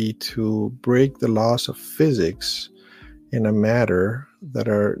ability to break the laws of physics in a matter that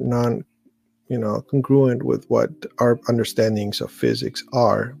are congruent with what our understandings of physics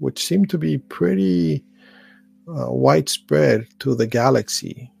are, which seem to be pretty widespread to the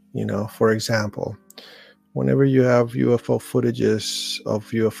galaxy. For example, whenever you have UFO footages of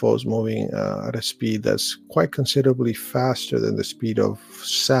UFOs moving at a speed that's quite considerably faster than the speed of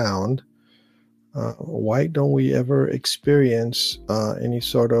sound, why don't we ever experience any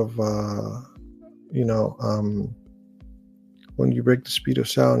sort of when you break the speed of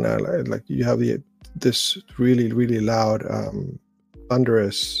sound, like you have this really, really loud,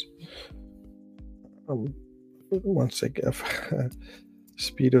 thunderous. One second,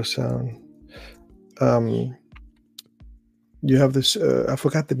 speed of sound. You have this. I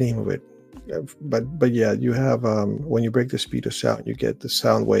forgot the name of it, but yeah, you have when you break the speed of sound, you get the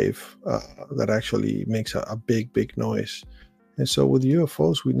sound wave that actually makes a big, big noise. And so with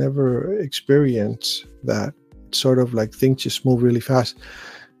UFOs, we never experience that. Sort of like things just move really fast.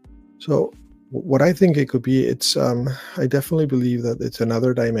 So what I think it could be, I definitely believe that it's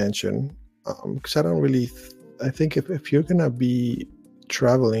another dimension, because I think if you're gonna be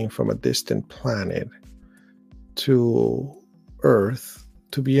traveling from a distant planet to Earth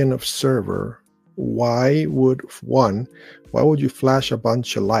to be an observer, why would you flash a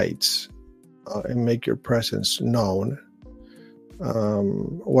bunch of lights and make your presence known?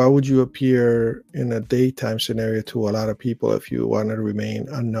 Why would you appear in a daytime scenario to a lot of people if you want to remain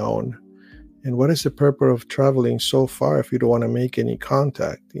unknown? And what is the purpose of traveling so far if you don't want to make any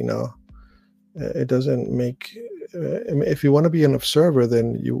contact? It doesn't make. If you want to be an observer,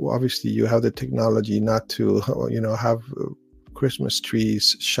 then you have the technology not to, have Christmas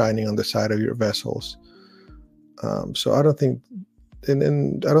trees shining on the side of your vessels. So I don't think,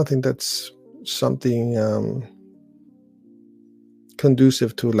 and I don't think that's something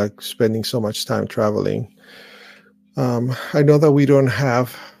conducive to like spending so much time traveling. I know that we don't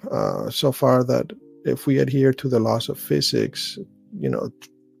have so far that if we adhere to the laws of physics,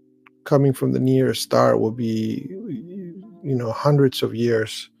 coming from the nearest star will be, hundreds of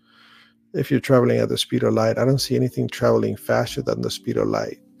years. If you're traveling at the speed of light, I don't see anything traveling faster than the speed of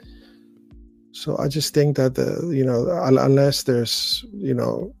light. So I just think that unless there's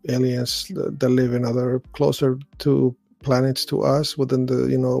aliens that live in other closer to planets to us within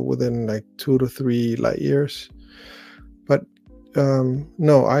like 2 to 3 light years, but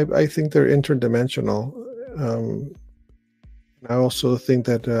no, I think they're interdimensional. I also think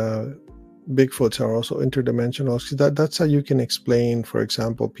that Bigfoots are also interdimensional. So that's how you can explain, for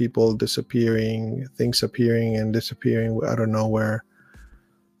example, people disappearing, things appearing and disappearing out of nowhere.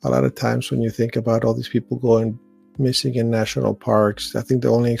 A lot of times when you think about all these people going missing in national parks. I think the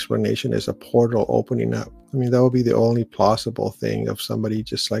only explanation is a portal opening up. I mean, that would be the only plausible thing of somebody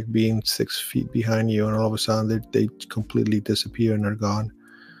just like being 6 feet behind you and all of a sudden they completely disappear and are gone.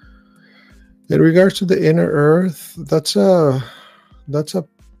 In regards to the inner Earth, that's a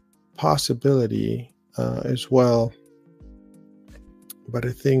possibility as well. But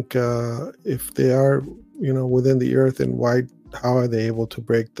I think if they are, within the Earth, and how are they able to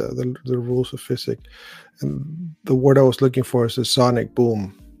break the rules of physics? And the word I was looking for is the sonic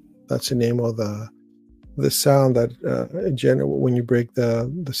boom. That's the name of the sound that when you break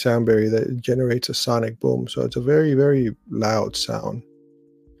the sound barrier, that it generates a sonic boom. So it's a very, very loud sound.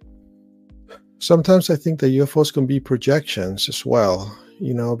 Sometimes I think that UFOs can be projections as well,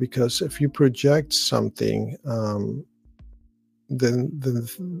 because if you project something,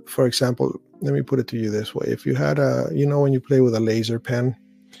 then for example, let me put it to you this way. If you had when you play with a laser pen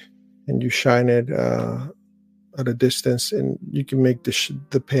and you shine it at a distance, and you can make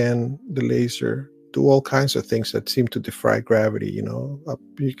the pen, the laser, do all kinds of things that seem to defy gravity.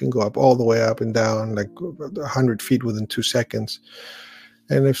 You can go up all the way up and down like 100 feet within 2 seconds.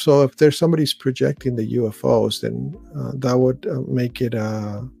 And if there's somebody's projecting the UFOs, then that would make it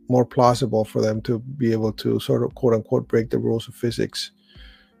more plausible for them to be able to sort of quote unquote break the rules of physics.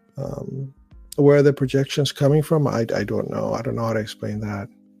 Where are the projections coming from? I don't know. I don't know how to explain that.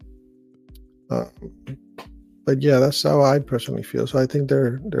 But yeah, that's how I personally feel. So I think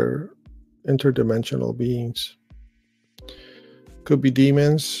they're interdimensional beings. Could be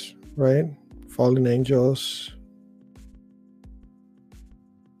demons, right? Fallen angels.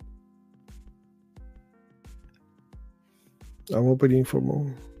 I'm opening for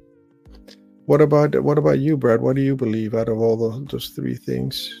more. What about you, Brad? What do you believe out of all those three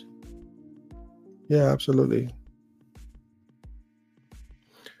things? Yeah, absolutely.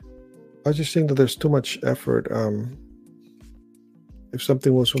 I just think that there's too much effort. If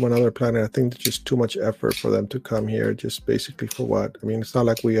something was from another planet, I think there's just too much effort for them to come here. Just basically for what? I mean, it's not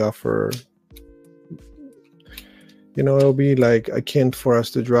like we offer. It'll be like akin for us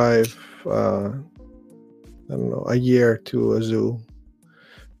to drive. I don't know, a year to a zoo.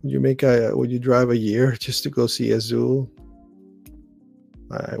 Would you drive a year just to go see a zoo?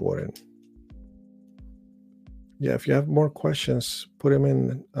 I wouldn't. Yeah, if you have more questions, put them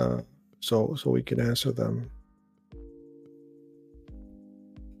in so we can answer them.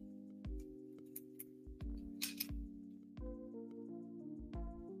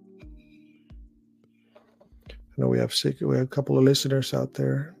 I know we have a couple of listeners out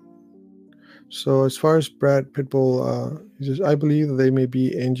there. So as far as Brad Pitbull, he says, I believe that they may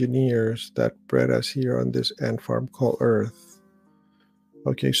be engineers that bred us here on this ant farm called Earth.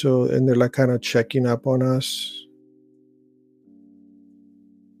 Okay, so, and they're like kind of checking up on us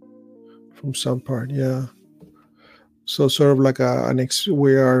from some part, yeah. So sort of like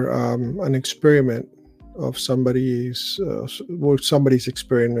we are an experiment of somebody's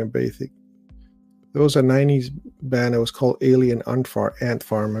experiment, basically. There was a 90s band that was called Alien Ant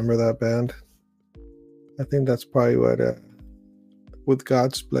Farm. Remember that band? I think that's probably what, with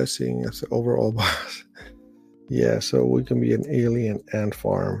God's blessing as the overall boss. Yeah, so we can be an alien ant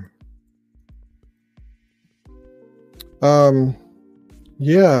farm.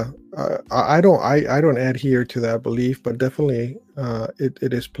 Yeah, I don't adhere to that belief, but definitely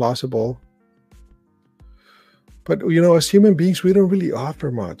it is plausible. But as human beings, we don't really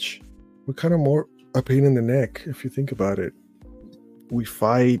offer much. We're kind of more a pain in the neck if you think about it. We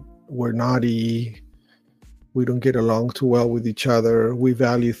fight. We're naughty. We don't get along too well with each other. We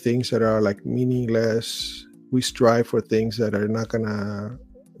value things that are like meaningless. We strive for things that are not gonna,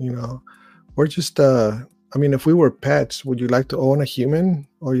 we're just, if we were pets, would you like to own a human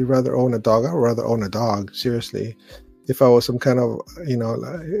or you'd rather own a dog? I would rather own a dog, seriously. If I was some kind of,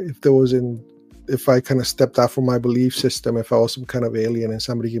 if I kind of stepped out from my belief system, if I was some kind of alien and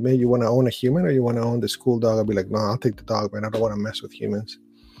somebody said, you want to own a human or you want to own this cool dog? I'd be like, no, I'll take the dog, man. I don't want to mess with humans.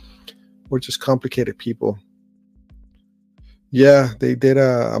 We're just complicated people. Yeah, they did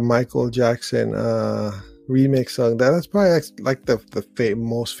a Michael Jackson remix song. That's probably like the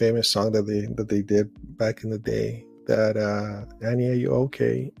most famous song that they did back in the day. That Annie, are you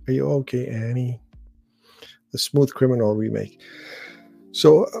okay? Are you okay, Annie? The Smooth Criminal remake.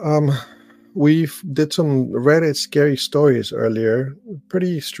 So we did some Reddit scary stories earlier.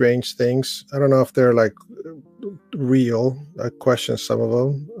 Pretty strange things. I don't know if they're like real. I question some of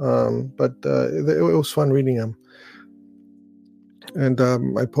them, but it was fun reading them. And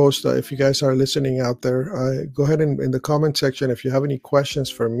I post, if you guys are listening out there, go ahead and in the comment section, if you have any questions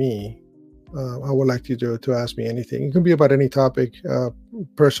for me, I would like you to ask me anything. It can be about any topic,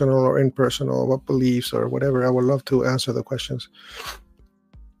 personal or impersonal, what beliefs or whatever. I would love to answer the questions.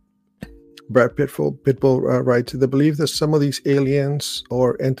 Brad Pitbull writes, the belief that some of these aliens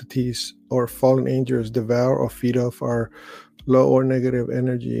or entities or fallen angels devour or feed off our low or negative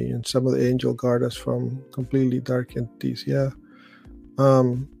energy, and some of the angel guard us from completely dark entities. Yeah.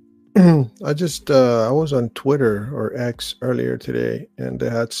 I was on Twitter or X earlier today, and they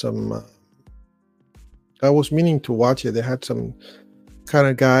had some. I was meaning to watch it. They had some kind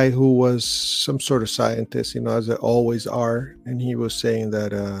of guy who was some sort of scientist, as they always are, and he was saying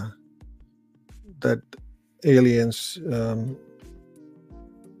that that aliens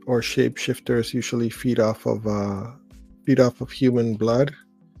or shapeshifters usually feed off of human blood,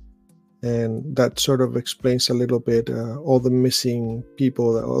 and that sort of explains a little bit all the missing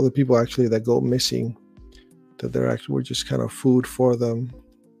people, all the people actually that go missing, that we're just kind of food for them,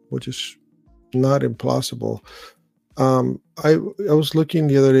 which is not implausible. I was looking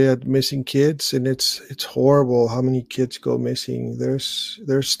the other day at missing kids, and it's horrible how many kids go missing. There's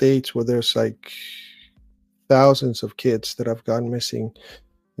states where there's like thousands of kids that have gone missing.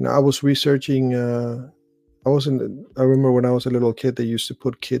 I was researching. I remember when I was a little kid, they used to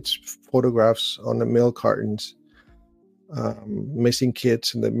put kids' photographs on the milk cartons, missing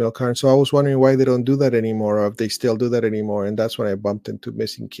kids in the milk carton. So I was wondering why they don't do that anymore, or if they still do that anymore. And that's when I bumped into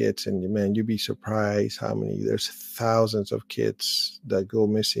missing kids. And man, you'd be surprised how many. There's thousands of kids that go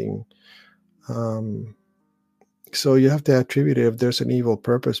missing. So you have to attribute it if there's an evil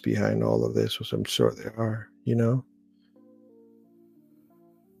purpose behind all of this, which I'm sure there are.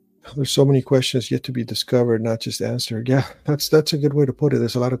 There's so many questions yet to be discovered, not just answered. Yeah, that's a good way to put it.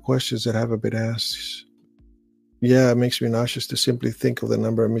 There's a lot of questions that haven't been asked. Yeah, it makes me nauseous to simply think of the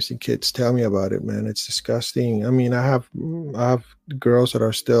number of missing kids. Tell me about it, man. It's disgusting. I mean, I have girls that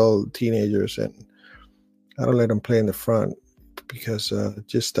are still teenagers, and I don't let them play in the front because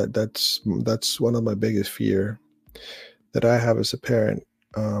just that's one of my biggest fear that I have as a parent.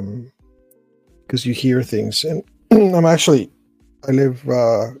 Because you hear things, and I live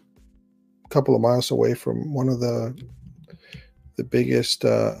couple of miles away from one of the biggest,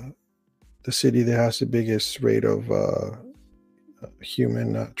 the city that has the biggest rate of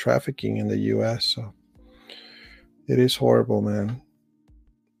human trafficking in the U.S. So it is horrible, man.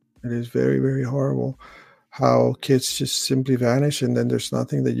 It is very, very horrible how kids just simply vanish, and then there's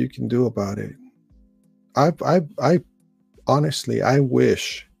nothing that you can do about it. I honestly, I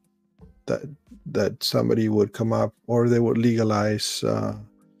wish that somebody would come up, or they would legalize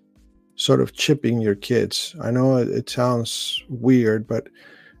sort of chipping your kids. I know it sounds weird, but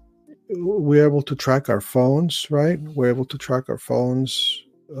we're able to track our phones, right? We're able to track our phones.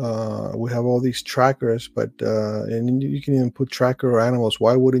 We have all these trackers, but and you can even put tracker or animals.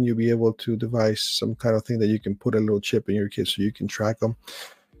 Why wouldn't you be able to devise some kind of thing that you can put a little chip in your kids so you can track them?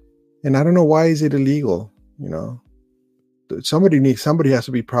 And I don't know, why is it illegal? Somebody has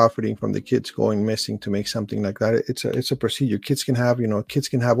to be profiting from the kids going missing to make something like that. It's a procedure. Kids can have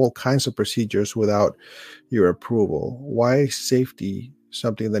all kinds of procedures without your approval. Why is safety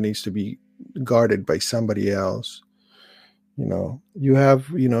something that needs to be guarded by somebody else? You have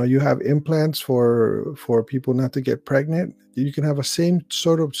implants for people not to get pregnant. You can have a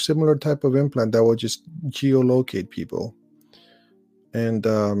similar type of implant that will just geolocate people, and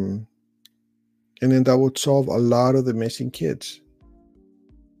then that would solve a lot of the missing kids.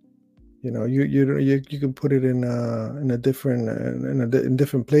 You can put it in a different in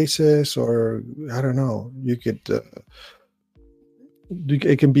different places, or I don't know. You could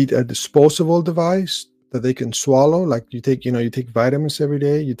it can be a disposable device that they can swallow. Like you take vitamins every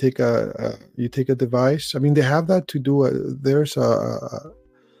day. You take a device. I mean, they have that to do. There's a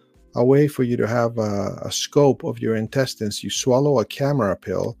way for you to have a scope of your intestines. You swallow a camera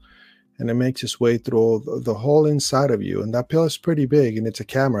pill, and it makes its way through the whole inside of you. And that pill is pretty big, and it's a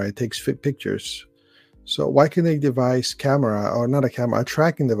camera. It takes pictures. So why can they devise a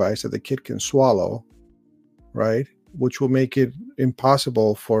tracking device that the kid can swallow, right? Which will make it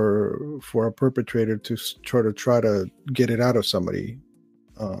impossible for a perpetrator to try to get it out of somebody.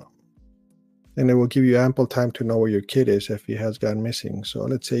 And it will give you ample time to know where your kid is if he has gone missing. So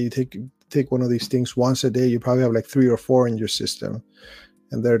let's say you take one of these things once a day. You probably have like 3 or 4 in your system.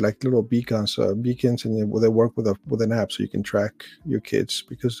 And they're like little beacons, and they work with an app so you can track your kids.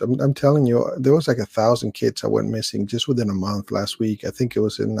 Because I'm telling you, there was like 1,000 kids that went missing just within a month last week. I think it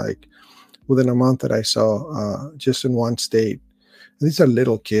was within a month that I saw just in one state. And these are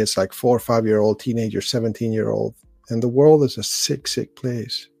little kids, like 4 or 5-year-old teenagers, 17-year-old, and the world is a sick, sick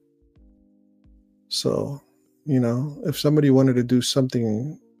place. So, if somebody wanted to do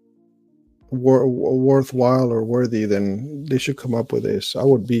something worthwhile or worthy, then they should come up with this. I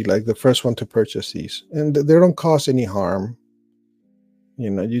would be like the first one to purchase these, and they don't cause any harm.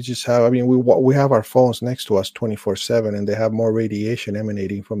 You just have. I mean, we have our phones next to us 24/7, and they have more radiation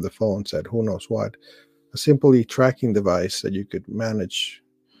emanating from the phones at who knows what. A simply tracking device that you could manage.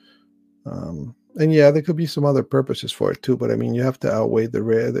 And yeah, there could be some other purposes for it too, but I mean, you have to outweigh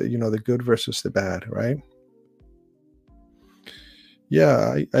the good versus the bad, right?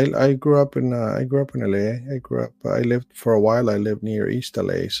 Yeah, I grew up in LA. I lived for a while. I lived near East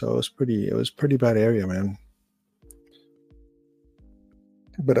LA, so it was pretty bad area, man.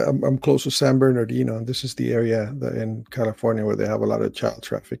 But I'm close to San Bernardino, and this is the area in California where they have a lot of child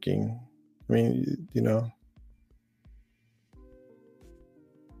trafficking. I mean,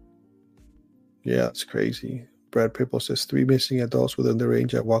 yeah, it's crazy. Brad Pipple says 3 missing adults within the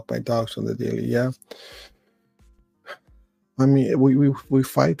range. I walk my dogs on the daily. Yeah, I mean, we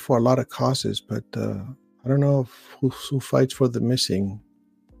fight for a lot of causes, but I don't know who fights for the missing.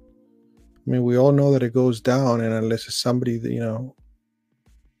 I mean, we all know that it goes down, and unless it's somebody that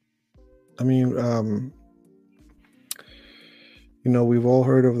I mean, we've all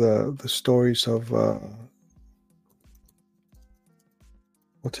heard of the stories of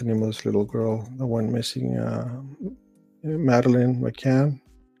what's the name of this little girl that went missing, Madeline McCann,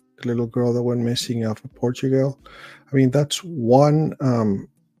 the little girl that went missing off of Portugal. I mean, that's one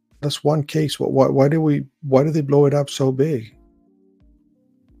case. Why do they blow it up so big?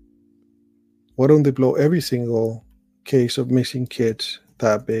 Why don't they blow every single case of missing kids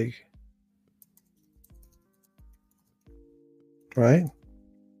that big? Right?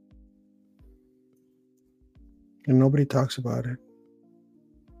 And nobody talks about it.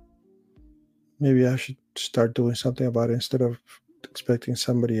 Maybe I should start doing something about it instead of expecting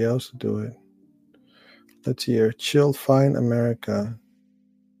somebody else to do it. Let's see here. Chill Fine America.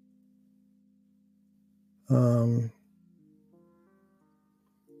 I'm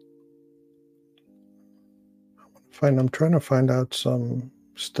trying to find out some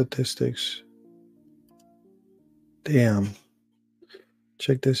statistics. Damn.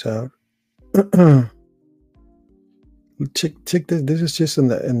 Check this out. check this. This is just in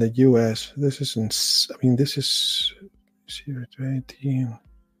the U.S. This is this is 0-18. I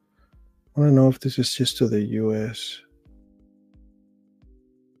want to know if this is just to the U.S.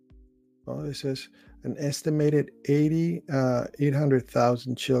 Oh, it says an estimated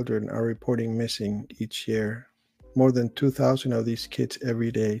 800,000 children are reporting missing each year. More than 2,000 of these kids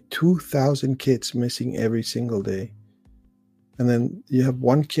every day. 2,000 kids missing every single day. And then you have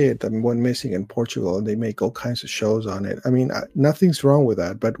one kid that went missing in Portugal, and they make all kinds of shows on it. I mean, nothing's wrong with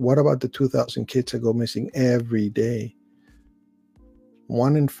that. But what about the 2,000 kids that go missing every day?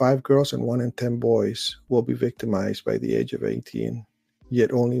 1 in 5 girls and 1 in 10 boys will be victimized by the age of 18.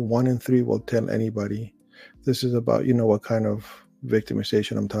 Yet only 1 in 3 will tell anybody. This is about, what kind of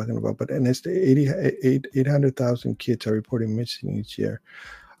victimization I'm talking about. But and it's 800,000 kids are reporting missing each year.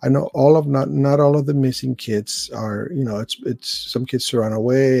 I know not all of the missing kids are, it's some kids run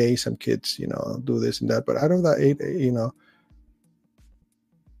away, some kids, do this and that. But out of that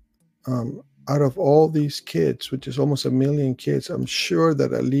out of all these kids, which is almost 1 million kids, I'm sure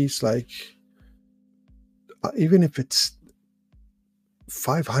that at least even if it's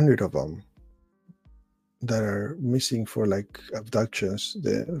 500 of them that are missing for abductions,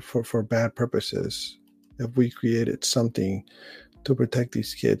 for bad purposes, if we created something to protect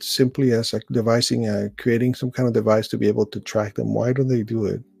these kids simply as creating some kind of device to be able to track them, why don't they do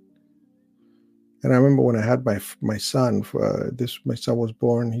it? And I remember when I had my son, my son was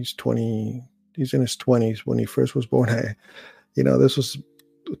born, he's in his 20s. When he first was born,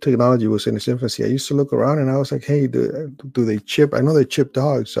 technology was in its infancy. I used to look around and I was like, hey, do they chip? I know they chip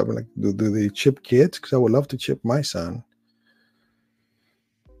dogs. So I'm like, do they chip kids? Because I would love to chip my son.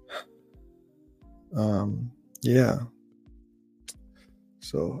 Yeah.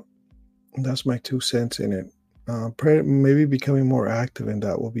 So that's my 2 cents in it. Maybe becoming more active in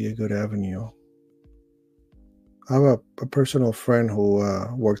that will be a good avenue. I have a personal friend who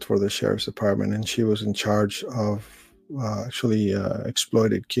worked for the sheriff's department, and she was in charge of actually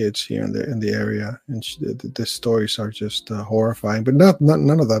exploited kids here in the area. And the stories are just horrifying. But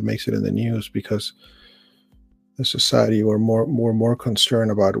none of that makes it in the news because the society we're more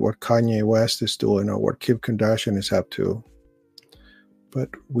concerned about what Kanye West is doing or what Kim Kardashian is up to. But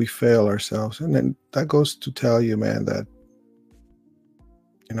we fail ourselves. And then that goes to tell you, man, that,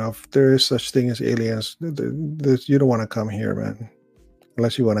 if there is such thing as aliens, you don't want to come here, man.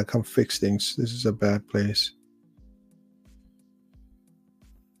 Unless you want to come fix things. This is a bad place.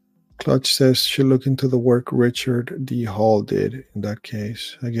 Clutch says should look into the work Richard D. Hall did in that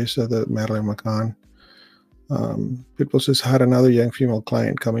case. I guess the Madeline McCann. Pitbull says had another young female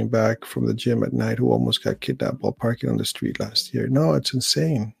client coming back from the gym at night who almost got kidnapped while parking on the street last year. No, it's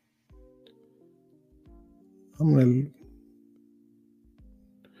insane. I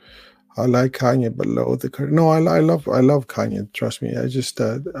like Kanye, but low the curtain. No, I love Kanye. Trust me. I just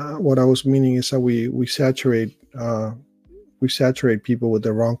what I was meaning is that we saturate people with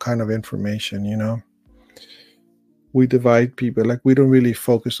the wrong kind of information. You know, we divide people. Like we don't really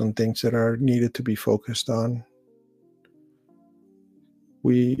focus on things that are needed to be focused on.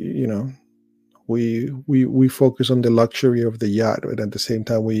 We focus on the luxury of the yacht, but at the same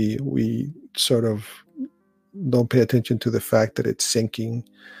time we sort of don't pay attention to the fact that it's sinking.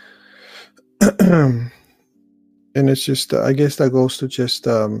 And it's just I guess that goes to just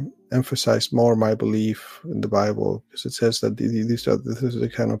emphasize more my belief in the Bible, because it says that this is the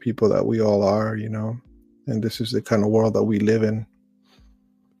kind of people that we all are, you know, and this is the kind of world that we live in.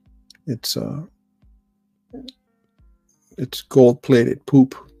 It's gold-plated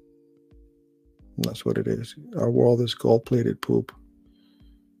poop. And that's what it is. Our world is gold-plated poop.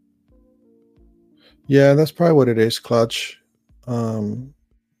 Yeah, that's probably what it is, Clutch.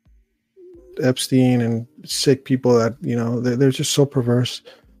 Epstein and sick people that, you know, they're just so perverse.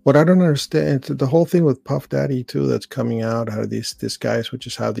 What I don't understand, the whole thing with Puff Daddy too, that's coming out, how these guys would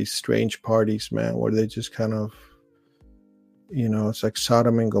just have these strange parties, man, where they just kind of, you know, it's like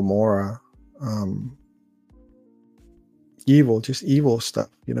Sodom and Gomorrah, just evil stuff,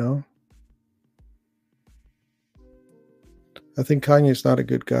 you know. I think Kanye's not a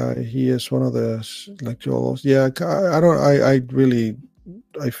good guy. He is one of the, like Joel. Yeah,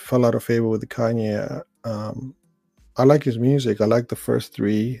 I fell out of favor with the Kanye. I like his music. I like the first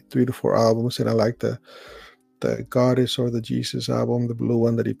three to four albums, and I like the Goddess or the Jesus album, the blue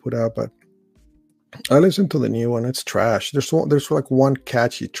one that he put out. But I listened to the new one. It's trash. There's like one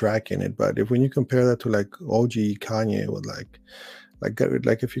catchy track in it, but when you compare that to like OG Kanye with like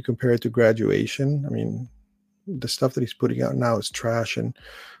if you compare it to Graduation, I mean, the stuff that he's putting out now is trash, and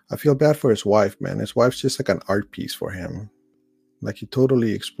I feel bad for his wife, man. His wife's just like an art piece for him. Like he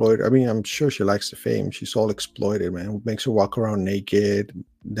totally exploited. I mean, I'm sure she likes the fame. She's all exploited, man. It makes her walk around naked,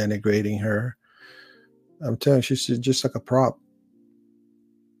 denigrating her. I'm telling you, she's just like a prop.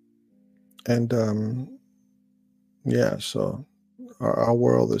 And yeah, so our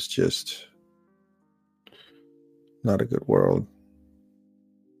world is just not a good world.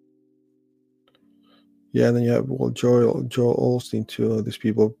 Yeah, and then you have Joel Osteen too. These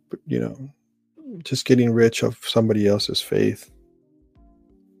people, you know, just getting rich off somebody else's faith.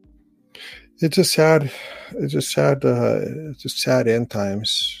 It's just sad. It's just sad. It's just sad end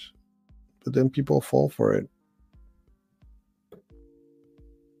times. But then people fall for it.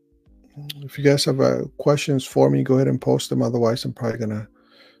 If you guys have questions for me, go ahead and post them. Otherwise, I'm probably gonna.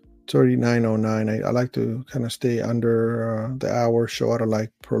 It's already 9:09. I like to kind of stay under the hour show. I don't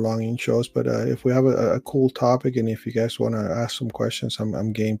like prolonging shows. But if we have a cool topic, and if you guys want to ask some questions,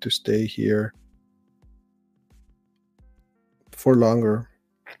 I'm game to stay here for longer.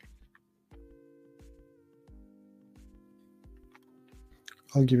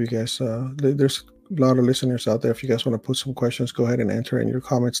 I'll give you guys, there's a lot of listeners out there. If you guys want to put some questions, go ahead and enter in your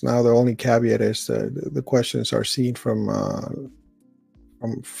comments now. The only caveat is the questions are seen from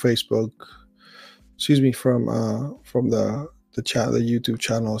Facebook, from the chat, the YouTube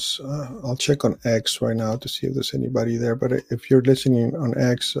channels. I'll check on X right now to see if there's anybody there. But if you're listening on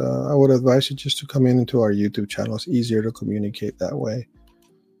X, I would advise you just to come into our YouTube channel. It's easier to communicate that way.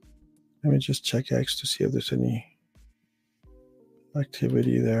 Let me just check X to see if there's any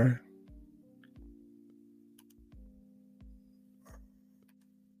activity there.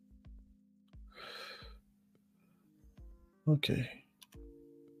 Okay.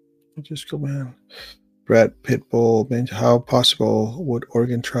 I'll just go, man. Brad Pitbull, how possible would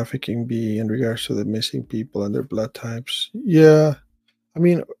organ trafficking be in regards to the missing people and their blood types? Yeah. I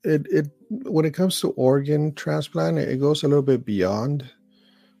mean, it when it comes to organ transplant, it goes a little bit beyond.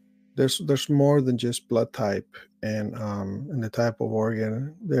 There's more than just blood type and the type of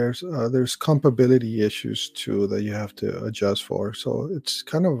organ. There's compatibility issues too that you have to adjust for. So it's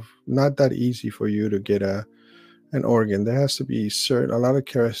kind of not that easy for you to get an organ. There has to be a lot of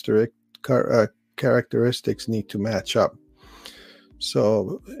characteristics need to match up.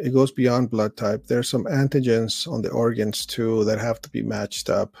 So it goes beyond blood type. There's some antigens on the organs too that have to be matched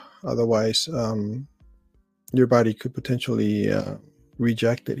up. Otherwise, your body could potentially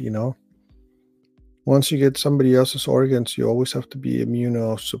reject it, you know. Once you get somebody else's organs, you always have to be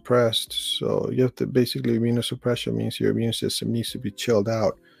immunosuppressed. So you have to basically, immunosuppression means your immune system needs to be chilled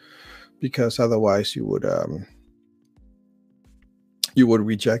out. because otherwise you would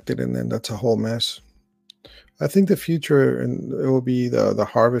reject it, and then that's a whole mess. I think the future, and it will be the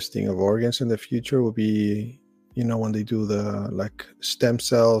harvesting of organs in the future will be, when they do the like stem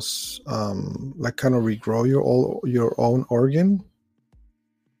cells, like kind of regrow your own organ.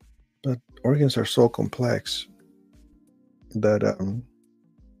 But organs are so complex that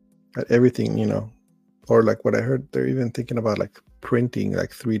that everything, or like what I heard, they're even thinking about like printing,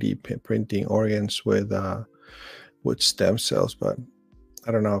 like 3D printing organs with stem cells. But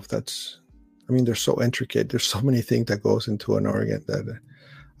I don't know if that's. I mean, they're so intricate. There's so many things that goes into an organ that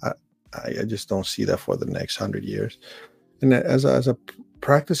I just don't see that for the next 100 years. And as a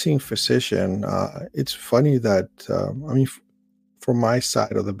practicing physician, it's funny that I mean, from my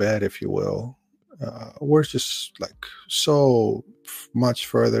side of the bed, if you will, we're just like so much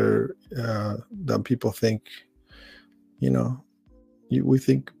further than people think. We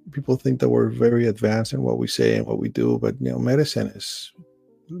think people think that we're very advanced in what we say and what we do, but medicine is,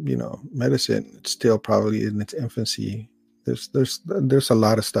 medicine, it's still probably in its infancy. There's a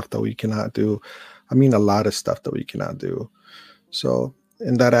lot of stuff that we cannot do. I mean, a lot of stuff that we cannot do. So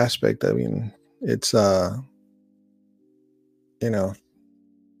in that aspect, I mean, it's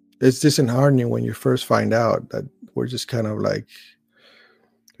it's disheartening when you first find out that we're just kind of like,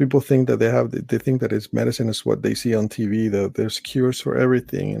 people think that they think that it's medicine is what they see on TV, that there's cures for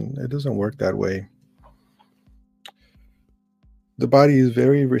everything, and it doesn't work that way. The body is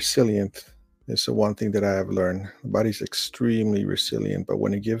very resilient. It's the one thing that I have learned. The body is extremely resilient, but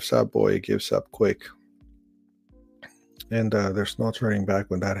when it gives up, boy, it gives up quick. And there's no turning back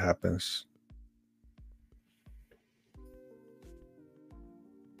when that happens.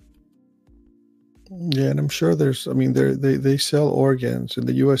 Yeah, and I'm sure they sell organs. In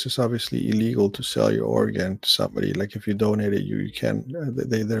the US, it's obviously illegal to sell your organ to somebody. Like if you donate it, you can,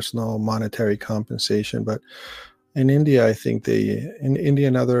 there's no monetary compensation. But in India, I think in India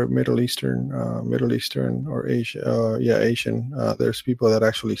and other Middle Eastern or Asia, Asian, there's people that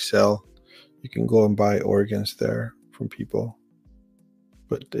actually sell. You can go and buy organs there from people,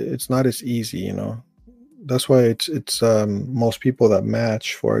 but it's not as easy, That's why it's most people that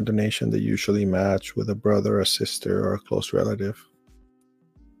match for a donation, they usually match with a brother, a sister, or a close relative.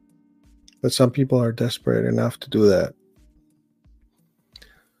 But some people are desperate enough to do that.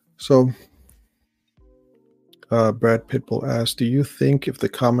 So Brad Pitbull asked, do you think if the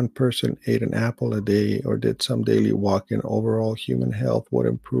common person ate an apple a day or did some daily walking, overall human health would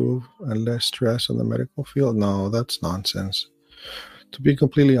improve and less stress in the medical field? No, that's nonsense. To be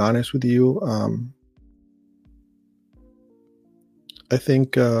completely honest with you, I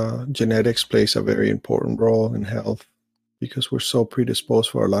think genetics plays a very important role in health because we're so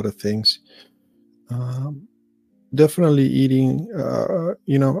predisposed for a lot of things. Definitely eating,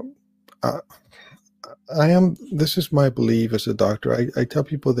 this is my belief as a doctor. I tell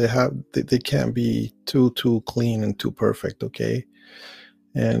people they can't be too clean and too perfect, okay?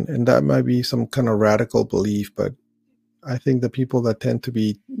 And that might be some kind of radical belief, but I think the people that tend to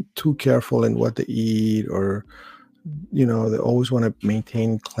be too careful in what they eat, or they always want to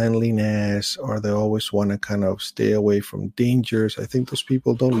maintain cleanliness, or they always want to kind of stay away from dangers, I think those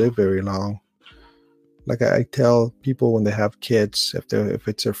people don't live very long. Like I tell people when they have kids, if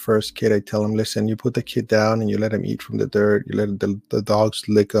it's their first kid, I tell them, listen, you put the kid down and you let him eat from the dirt. You let the dogs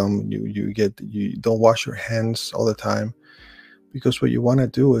lick them. You don't wash your hands all the time, because what you want to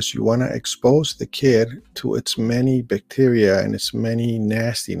do is you want to expose the kid to its many bacteria and its many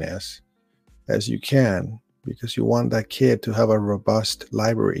nastiness as you can, because you want that kid to have a robust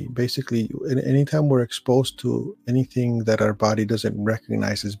library. Basically, anytime we're exposed to anything that our body doesn't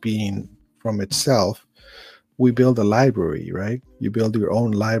recognize as being from itself, we build a library, right? You build your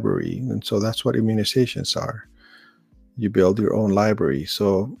own library. And so that's what immunizations are. You build your own library.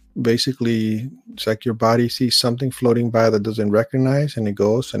 So basically, it's like your body sees something floating by that doesn't recognize, and it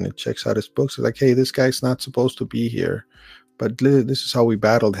goes and it checks out its books. It's like, hey, this guy's not supposed to be here, but this is how we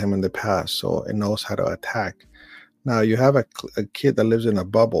battled him in the past. So it knows how to attack. Now you have a kid that lives in a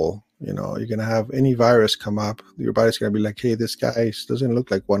bubble. You're going to have any virus come up. Your body's going to be like, hey, this guy doesn't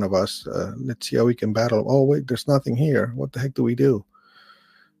look like one of us. Let's see how we can battle him. Oh, wait, there's nothing here. What the heck do we do?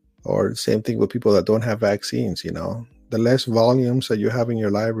 Or the same thing with people that don't have vaccines. The less volumes that you have in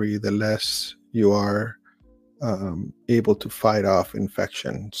your library, the less you are able to fight off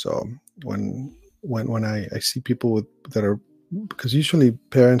infection. So when I see people that are, because usually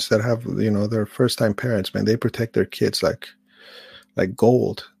parents that have, their first time parents, man, they protect their kids like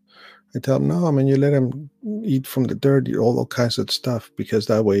gold. I tell them, no, I mean, you let them eat from the dirt, all kinds of stuff, because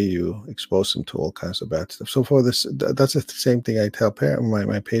that way you expose them to all kinds of bad stuff. So for this, that's the same thing I tell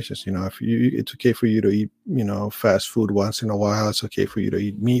my patients. If it's okay for you to eat, fast food once in a while. It's okay for you to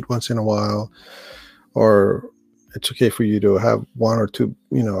eat meat once in a while, or it's okay for you to have one or two,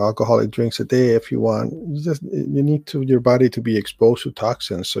 alcoholic drinks a day if you want. You need your body to be exposed to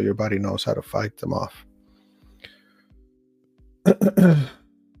toxins, so your body knows how to fight them off.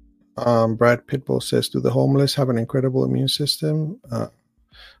 Brad Pitbull says, do the homeless have an incredible immune system?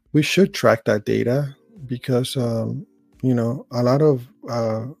 We should track that data because, a lot of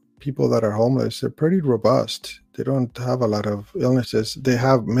people that are homeless, they're pretty robust. They don't have a lot of illnesses. They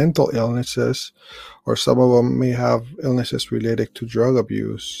have mental illnesses, or some of them may have illnesses related to drug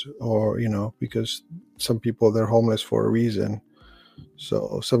abuse, or, because some people, they're homeless for a reason.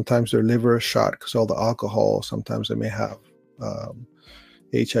 So sometimes their liver is shot because all the alcohol. Sometimes they may have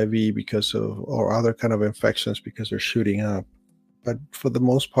HIV because of, or other kind of infections because they're shooting up. But for the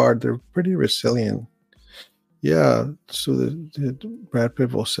most part, they're pretty resilient. Yeah. So the Brad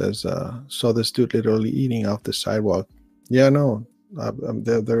Pitbull says, saw this dude literally eating off the sidewalk. Yeah, no,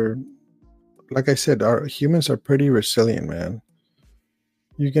 they're like I said, our humans are pretty resilient, man.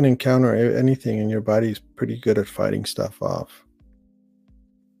 You can encounter anything, and your body's pretty good at fighting stuff off.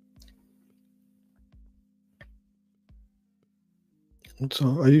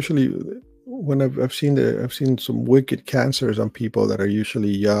 So I usually, when I've seen some wicked cancers on people that are usually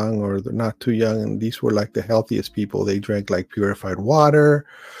young or they're not too young, and these were like the healthiest people. They drank like purified water.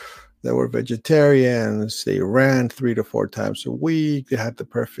 They were vegetarians. They ran 3 to 4 times a week. They had the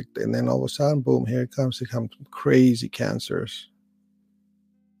perfect, and then all of a sudden, boom, here it comes. They come crazy cancers.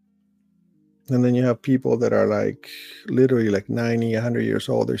 And then you have people that are like literally like 90, 100 years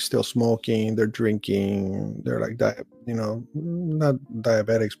old. They're still smoking. They're drinking. They're like, not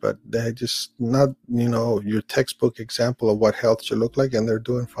diabetics, but they're just not, your textbook example of what health should look like. And they're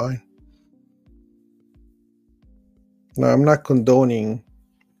doing fine. Now, I'm not condoning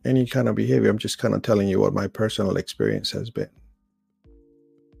any kind of behavior. I'm just kind of telling you what my personal experience has been.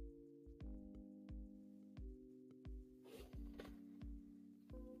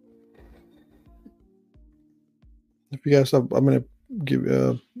 If you guys have, I'm going to give,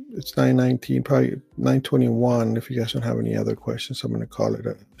 it's 9:19, probably 9:21. If you guys don't have any other questions, I'm going to call it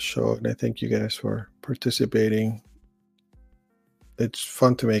a show. And I thank you guys for participating. It's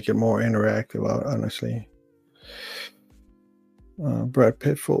fun to make it more interactive, honestly. Brad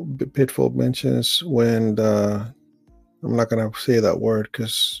Pitbull mentions when I'm not going to say that word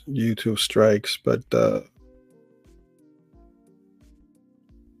because YouTube strikes, but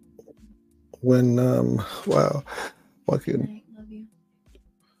when wow,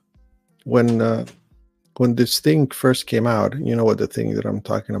 when this thing first came out, you know what the thing that I'm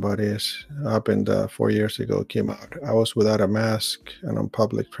talking about is. Happened 4 years ago. It came out. I was without a mask and on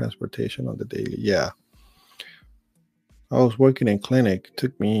public transportation on the daily. Yeah. I was working in clinic. It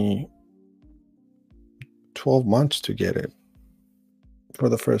took me 12 months to get it for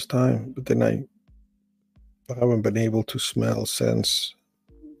the first time. But then I haven't been able to smell since.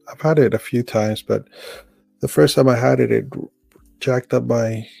 I've had it a few times, but the first time I had it, it jacked up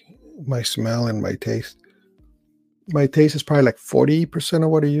my smell and my taste. My taste is probably like 40%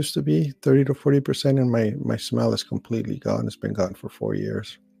 of what it used to be, 30 to 40%, and my smell is completely gone. It's been gone for 4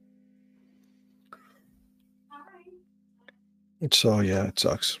 years. So yeah, it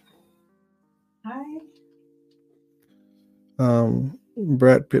sucks. Hi.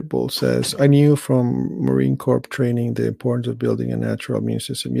 Brad Pitbull says, I knew from Marine Corps training the importance of building a natural immune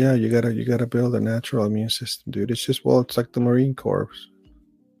system. Yeah, you gotta build a natural immune system, dude. It's just, well, it's like the Marine Corps,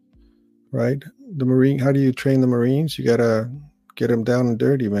 right? How do you train the Marines? You gotta get them down and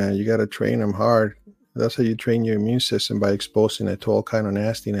dirty, man. You gotta train them hard. That's how you train your immune system, by exposing it to all kind of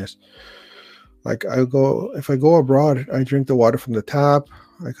nastiness. Like if I go abroad, I drink the water from the tap.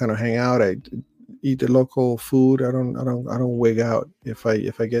 I kind of hang out. I eat the local food. I don't wig out. If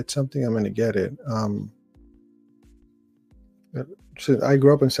I get something, I'm gonna get it. So I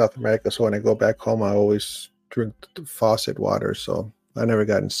grew up in South America, so when I go back home, I always drink the faucet water. So I never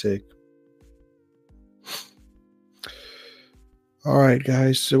gotten sick. All right,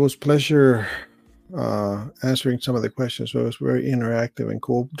 guys. It was a pleasure answering some of the questions. So it was very interactive and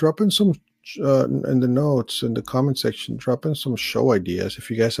cool. Drop in some in the notes, in the comment section, drop in some show ideas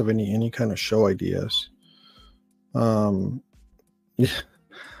if you guys have any kind of show ideas. Yeah,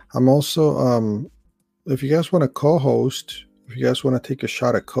 I'm also if you guys want to co-host, if you guys want to take a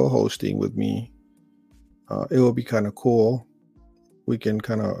shot at co-hosting with me, it will be kind of cool. We can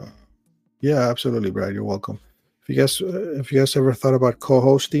kind of, yeah, absolutely, Brad, you're welcome. If you guys ever thought about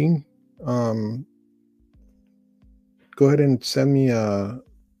co-hosting, go ahead and send me a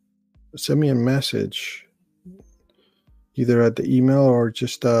message, either at the email or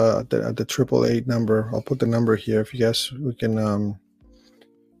just at the 888 number. I'll put the number here. If you guys, we can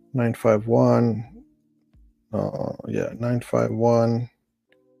 951. 951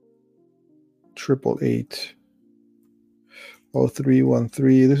 888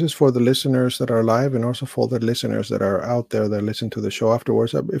 0313. This is for the listeners that are live and also for the listeners that are out there that listen to the show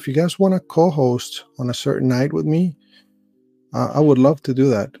afterwards. If you guys want to co-host on a certain night with me, I would love to do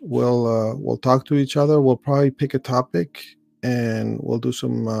that. We'll talk to each other. We'll probably pick a topic and we'll do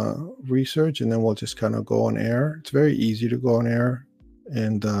some research, and then we'll just kind of go on air. It's very easy to go on air,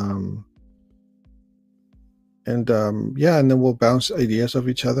 and then we'll bounce ideas off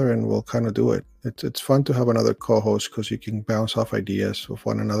each other, and we'll kind of do it. It's fun to have another co-host because you can bounce off ideas with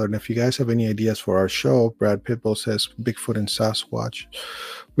one another. And if you guys have any ideas for our show, Brad Pitbull says Bigfoot and Sasquatch,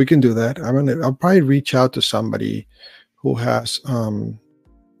 we can do that. I'll probably reach out to somebody who has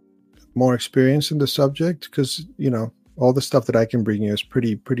more experience in the subject, because all the stuff that I can bring you is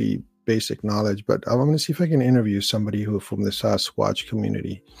pretty basic knowledge. But I'm going to see if I can interview somebody who from the Sasquatch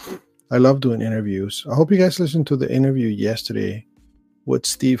community. I love doing interviews. I hope you guys listened to the interview yesterday with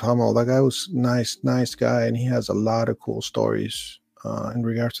Steve Hummel. That guy was nice guy, and he has a lot of cool stories in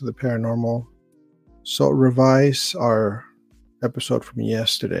regards to the paranormal. So revise our episode from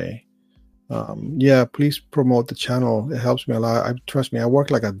yesterday. Please promote the channel. It helps me a lot. Trust me, I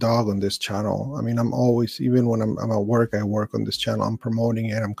work like a dog on this channel. I mean, I'm always, even when I'm at work, I work on this channel. I'm promoting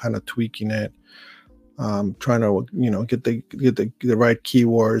it. I'm kind of tweaking it. Trying to get the right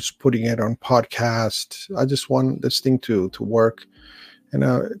keywords, putting it on podcast. I just want this thing to work. And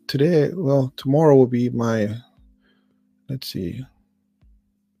tomorrow will be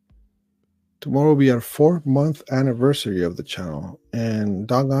tomorrow will be our 4-month anniversary of the channel, and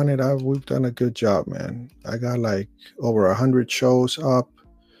doggone it, we've done a good job, man. I got like over 100 shows up.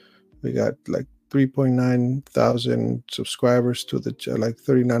 We got like 3.9 thousand subscribers to the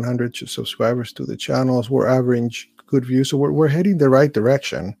 3,900 subscribers to the channels. We're average good views, so we're heading the right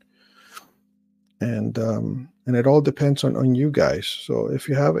direction. And it all depends on you guys. So if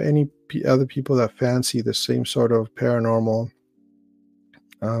you have any other people that fancy the same sort of paranormal,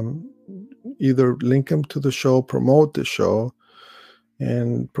 either link them to the show, promote the show,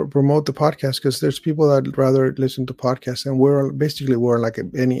 and promote the podcast, because there's people that rather listen to podcasts, and we're like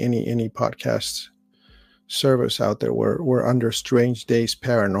any podcast service out there. We're under Strange Days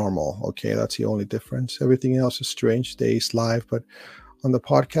Paranormal. Okay, that's the only difference. Everything else is Strange Days Live, but on the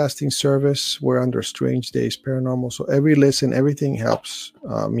podcasting service, we're under Strange Days Paranormal. So every listen, everything helps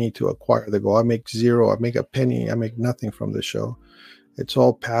me to acquire the goal. I make zero. I make a penny. I make nothing from the show. It's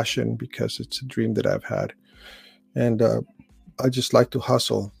all passion, because it's a dream that I've had, and I just like to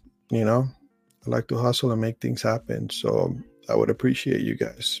hustle, I like to hustle and make things happen. So I would appreciate you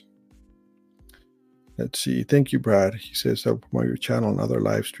guys. Let's see. Thank you, Brad. He says, I'll promote your channel and other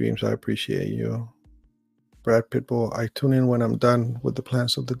live streams. I appreciate you. Brad Pitbull, I tune in when I'm done with the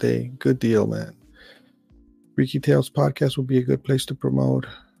plans of the day. Good deal, man. Freaky Tales podcast would be a good place to promote.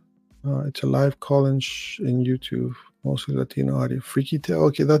 It's a live call-in in YouTube, mostly Latino audio. Freaky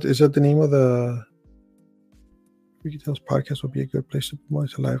Tales. Okay, is that the name of the Freaky Tales podcast would be a good place to promote.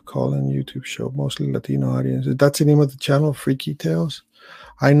 It's a live call-in YouTube show, mostly Latino audience. That's the name of the channel, Freaky Tales.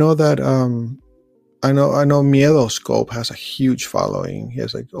 I know that I know Miedo Scope has a huge following. He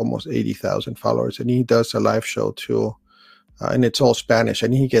has like almost 80,000 followers, and he does a live show too. And it's all Spanish,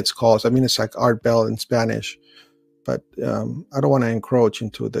 and he gets calls. I mean, it's like Art Bell in Spanish, but I don't want to encroach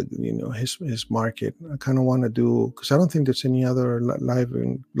into the his market. I kind of want to do, because I don't think there's any other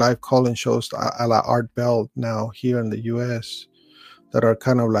live call-in shows a la Art Bell now here in the U.S. that are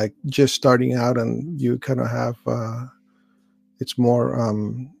kind of like just starting out, and you kind of have it's more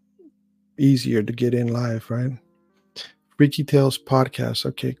easier to get in live, right? Freaky Tales podcast.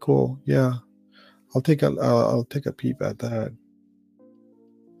 Okay, cool. Yeah, I'll take a peep at that.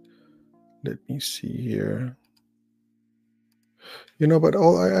 Let me see here. But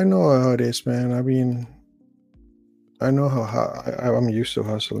I know how it is, man. I mean, I know how I'm used to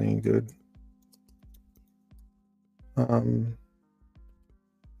hustling, dude. I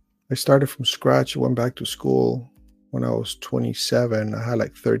started from scratch. I went back to school when I was 27. I had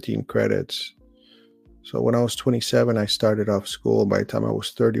like 13 credits. So when I was 27, I started off school. By the time I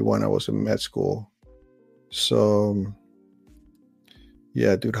was 31, I was in med school. So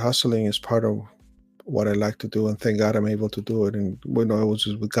yeah, dude, hustling is part of what I like to do, and thank God I'm able to do it. And it was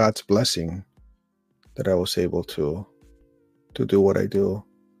just with God's blessing that I was able to do what I do.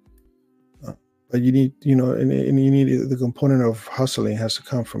 but you need, and you need the component of hustling has to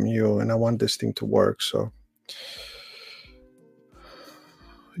come from you, and I want this thing to work. So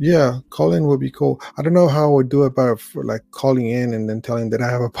yeah, calling would be cool. I don't know how I would do it by like calling in and then telling that I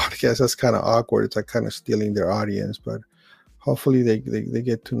have a podcast. That's kind of awkward. It's like kind of stealing their audience, but hopefully they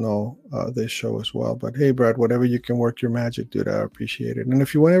get to know this show as well. But hey, Brad, whatever you can work your magic, dude, I appreciate it. And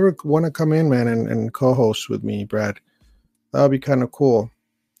if you ever want to come in, man, and co-host with me, Brad, that would be kind of cool.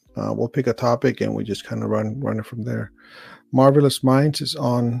 We'll pick a topic and we just kind of run it from there. Marvelous Minds is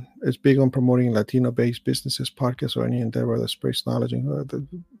big on promoting Latino-based businesses, podcasts, or any endeavor that spreads knowledge. And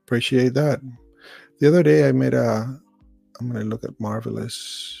appreciate that. The other day I'm going to look at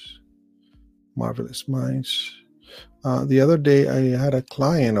Marvelous Minds. The other day I had a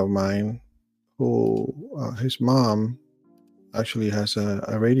client of mine who his mom actually has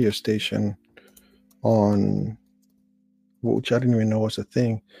a radio station on, which I didn't even know was a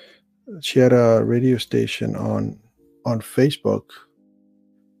thing. She had a radio station on Facebook,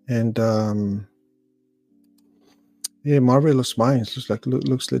 and Marvelous Minds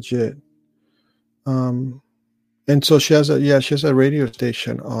looks legit. And so she has a radio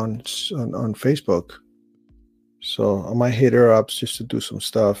station on Facebook. So I might hit her up just to do some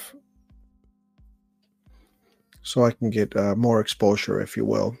stuff, so I can get more exposure, if you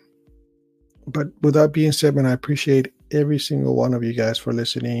will. But with that being said, man, I appreciate every single one of you guys for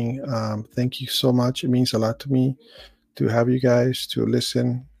listening. Thank you so much. It means a lot to me to have you guys to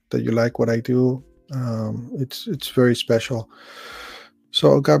listen, that you like what I do. It's very special.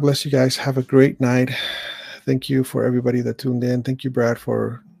 So God bless you guys. Have a great night. Thank you for everybody that tuned in. Thank you, Brad,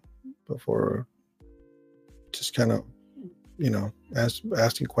 for just kind of,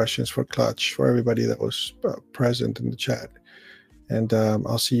 asking questions for Clutch, for everybody that was present in the chat. And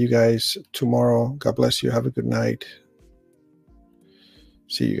I'll see you guys tomorrow. God bless you. Have a good night.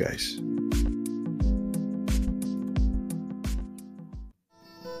 See you guys.